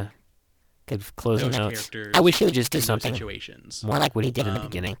interested in good closing those notes. characters I wish he would just do in those something situations. more like what he did in the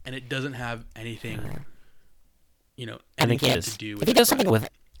beginning. And it doesn't have anything, I think anything it to is. do with If he does something with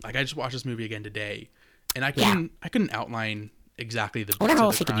it. Like, I just watched this movie again today, and I couldn't outline exactly the. I wonder how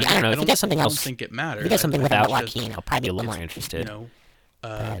else he could do. I don't know. If he does something else. I don't think it matters. If he does something without I think it's Joaquin, I'll probably be a little more interested.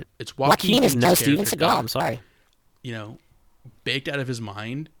 It's Joaquin is no Phoenix's Steven character Seagal. got, I'm sorry. Baked out of his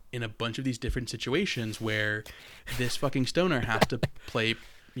mind in a bunch of these different situations where this fucking stoner has to play,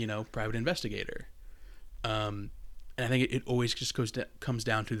 private investigator. And I think it always just comes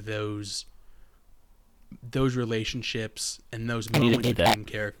down to those relationships and those moments between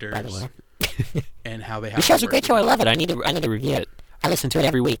characters, by the way. And how they have. The show's a great show. I love it. I need to review it. I listen to it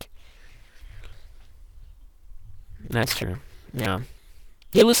every week. That's true. Yeah.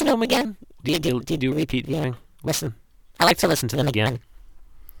 Do you listen to them again? Do you do repeat viewing? Listen. I like to listen to them again.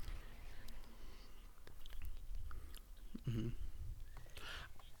 Mm-hmm.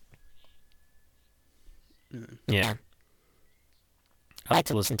 Yeah. I like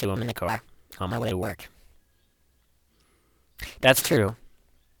to listen to them in the car on my way to work. That's true.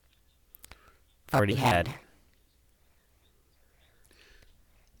 I've already had.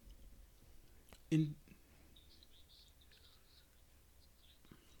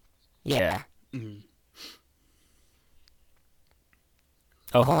 Yeah. Mm-hmm.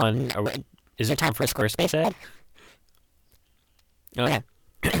 Oh, hold on. Is there time for a Squarespace ad? Oh, yeah.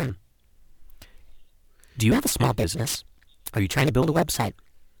 Do you have a small business? Are you trying to build a website?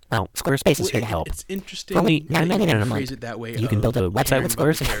 Well, Squarespace is here to help. It's interesting. For only $9.99 a month, phrase it that way. You can build a website with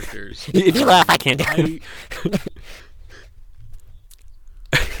Squarespace. Characters. If you laugh, I can't do it.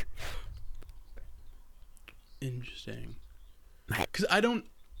 Interesting. Because I don't.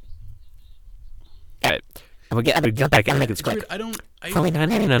 Alright. I'm gonna jump back and make it quick. Dude, I don't. For only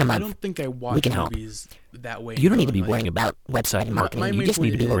 $9.99 a month. I don't think I watch movies that way. You don't need to be worrying about website and marketing. You just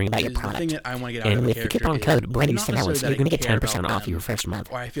need to be worrying about your product. The thing that I want to get out and of with the coupon code BRADYSTANELLIS, you're going to get 10% off your first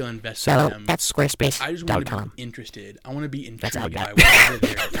month. Or I feel invested so in them. that's Squarespace.com. I just want to be interested. I want to be intrigued by whatever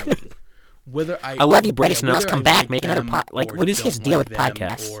they're doing. Whether I love you, Brady Snell's come back, make another like what is his deal with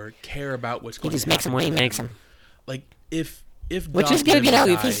podcasts? Or care about what's going on. He just makes them when he makes them. Like if which is good,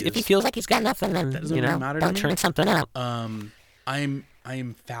 if he feels like he's got nothing, then don't turn something out. I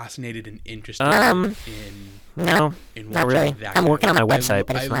am fascinated and interested no, not really. I'm working on my website,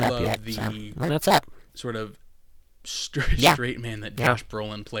 but it's not up yet. When that's up, sort of straight man that Josh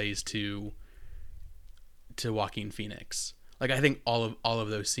Brolin plays to Joaquin Phoenix. Like, I think all of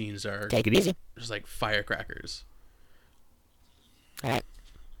those scenes are take it easy, just like firecrackers. All right.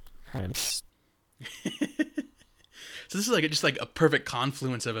 So this is like just like a perfect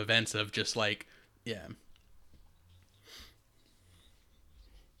confluence of events of just like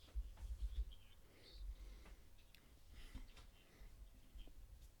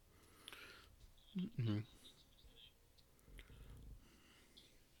Mm-hmm.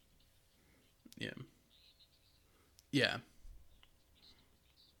 Yeah. Yeah.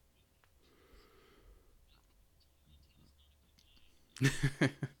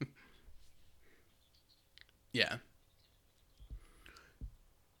 Yeah.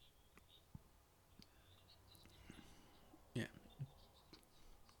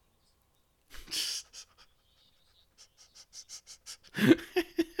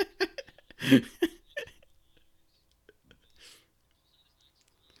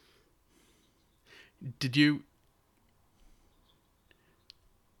 Did you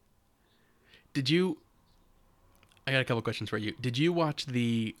I got a couple questions for you. Did you watch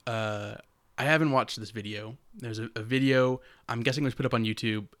the I haven't watched this video. There's a video, I'm guessing it was put up on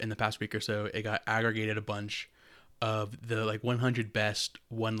YouTube in the past week or so. It got aggregated a bunch of the like 100 best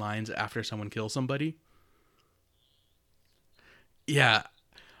one lines after someone kills somebody. Yeah.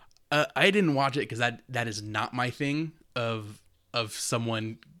 I didn't watch it because that is not my thing of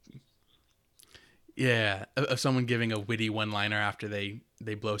someone of someone giving a witty one-liner after they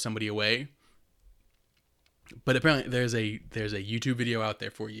blow somebody away. But apparently there's a YouTube video out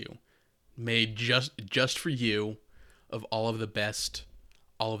there for you, made just for you, of all of the best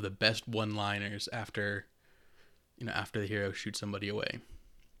one-liners after the hero shoots somebody away.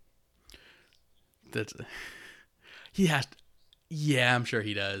 Yeah, I'm sure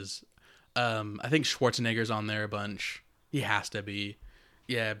he does. I think Schwarzenegger's on there a bunch. He has to be.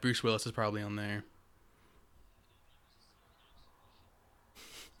 Yeah, Bruce Willis is probably on there.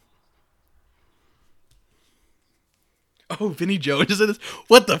 Oh, Vinny Jones is in this.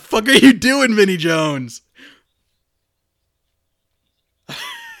 What the fuck are you doing, Vinny Jones?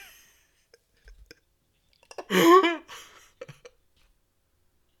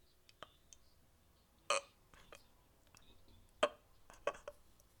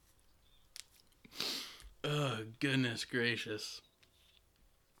 Oh, goodness gracious.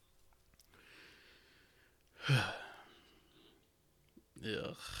 Ugh.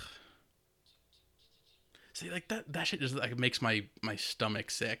 See, like that shit just like makes my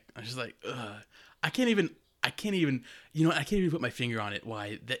stomach sick. I'm just like, ugh. I can't even. I can't even. You know, I can't even put my finger on it.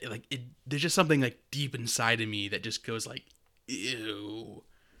 Why? That like it. There's just something like deep inside of me that just goes like, ew.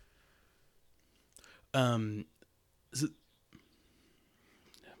 Um. So,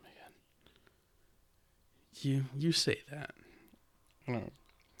 oh my god. You say that. Oh.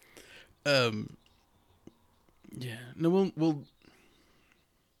 Um. Yeah. No. We'll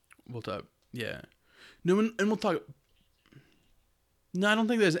talk. Yeah. No. And we'll talk. No, I don't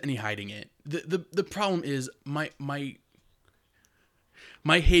think there's any hiding it. The problem is my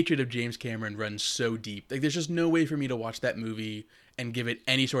hatred of James Cameron runs so deep. Like there's just no way for me to watch that movie and give it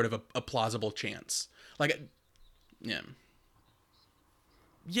any sort of a plausible chance. Like yeah.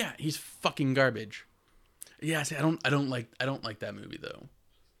 Yeah, he's fucking garbage. Yeah, see, I don't like that movie though.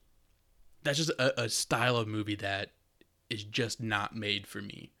 That's just a style of movie that is just not made for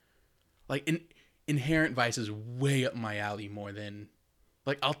me. Like Inherent Vice is way up my alley more than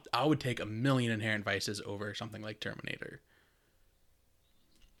like I would take a million Inherent Vices over something like Terminator.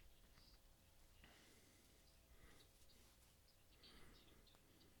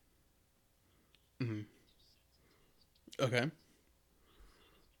 Hmm. Okay.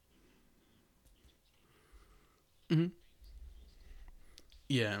 Hmm.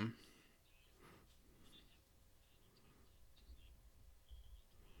 Yeah.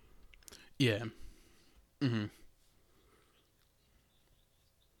 Yeah. Hmm.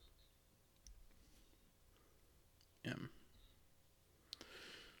 Yeah.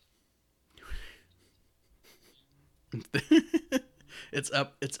 It's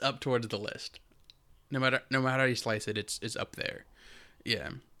up towards the list. No matter how you slice it, it's up there. Yeah.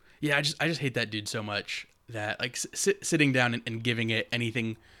 Yeah, I just hate that dude so much that like sitting down and giving it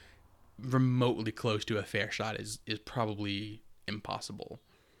anything remotely close to a fair shot is probably impossible.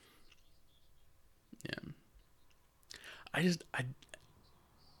 Yeah. I just I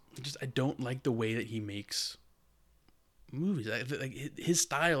don't like the way that he makes movies. Like his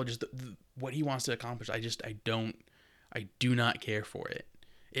style, just what he wants to accomplish. I do not care for it.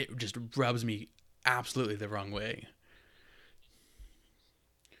 It just rubs me absolutely the wrong way.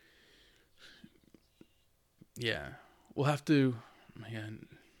 Yeah, we'll have to. Man,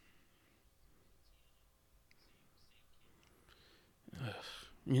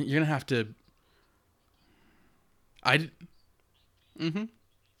 you're gonna have to. I. Mm-hmm.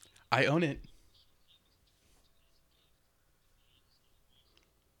 I own it.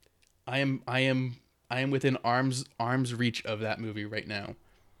 I am. I am. I am within arms reach of that movie right now.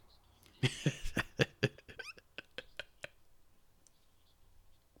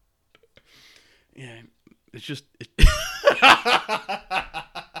 Yeah, it's just.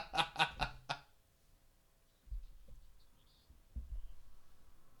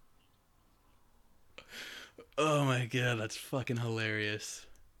 Oh my god, that's fucking hilarious.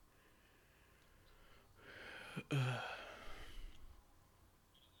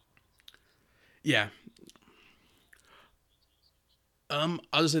 Yeah. I'll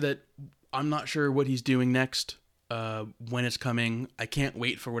just say that I'm not sure what he's doing next. When it's coming, I can't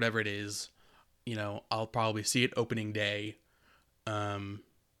wait for whatever it is. You know, I'll probably see it opening day. Um,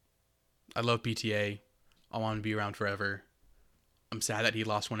 I love PTA. I want him to be around forever. I'm sad that he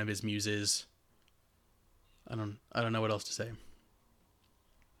lost one of his muses. I don't know what else to say.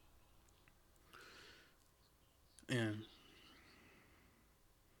 Yeah.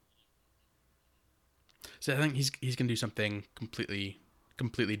 So I think he's gonna do something completely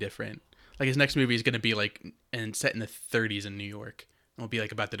different. Like his next movie is gonna be like and set in the 30s in New York. It'll be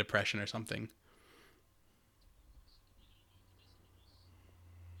like about the Depression or something.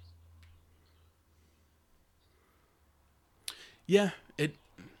 Yeah. It.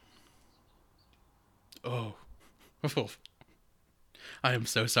 Oh. I am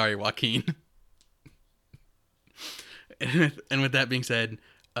so sorry, Joaquin. And with that being said,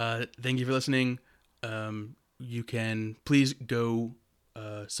 thank you for listening. You can please go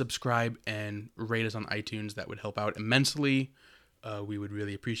subscribe and rate us on iTunes. That would help out immensely. we would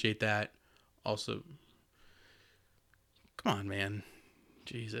really appreciate that. Also, come on, man.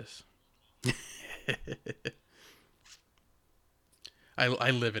 Jesus.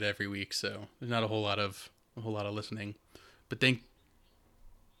 I live it every week, so there's not a whole lot of listening. But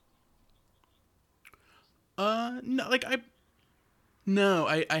no, like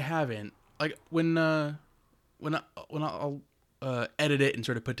I haven't. Like when I'll edit it and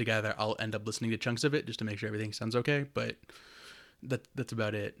sort of put together, I'll end up listening to chunks of it just to make sure everything sounds okay, but that's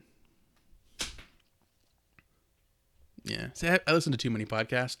about it. Yeah. See, I listen to too many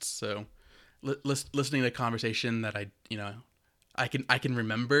podcasts, so listening to a conversation that I can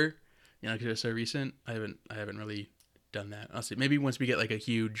remember, because it's so recent. I haven't really done that. Honestly, maybe once we get like a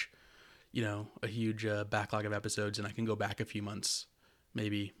huge backlog of episodes, and I can go back a few months,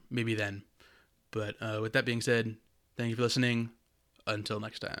 maybe then. But with that being said, thank you for listening. Until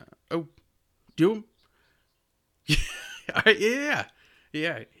next time. Oh, do all right, yeah.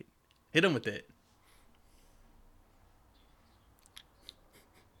 Hit him with it.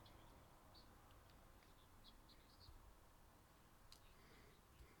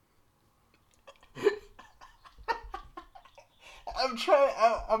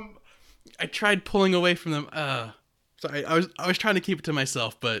 I tried pulling away from them. Sorry, I was trying to keep it to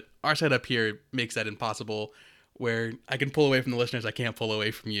myself, but our setup here makes that impossible. Where I can pull away from the listeners, I can't pull away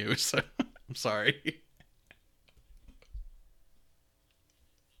from you. So I'm sorry.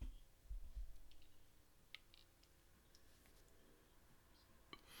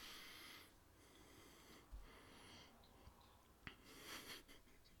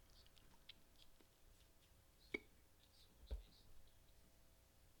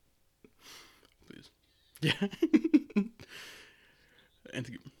 Please. Yeah. and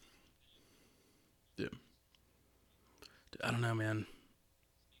yeah. I don't know, man.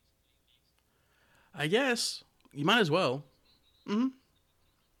 I guess you might as well. Hmm.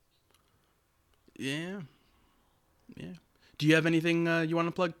 Yeah. Yeah. Do you have anything you want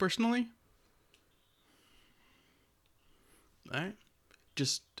to plug personally? All right.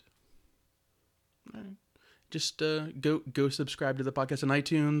 Just, all right. Just go subscribe to the podcast on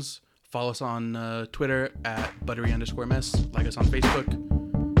iTunes. Follow us on Twitter at @buttery_mess. Like us on Facebook.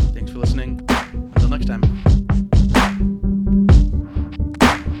 Thanks for listening. Until next time.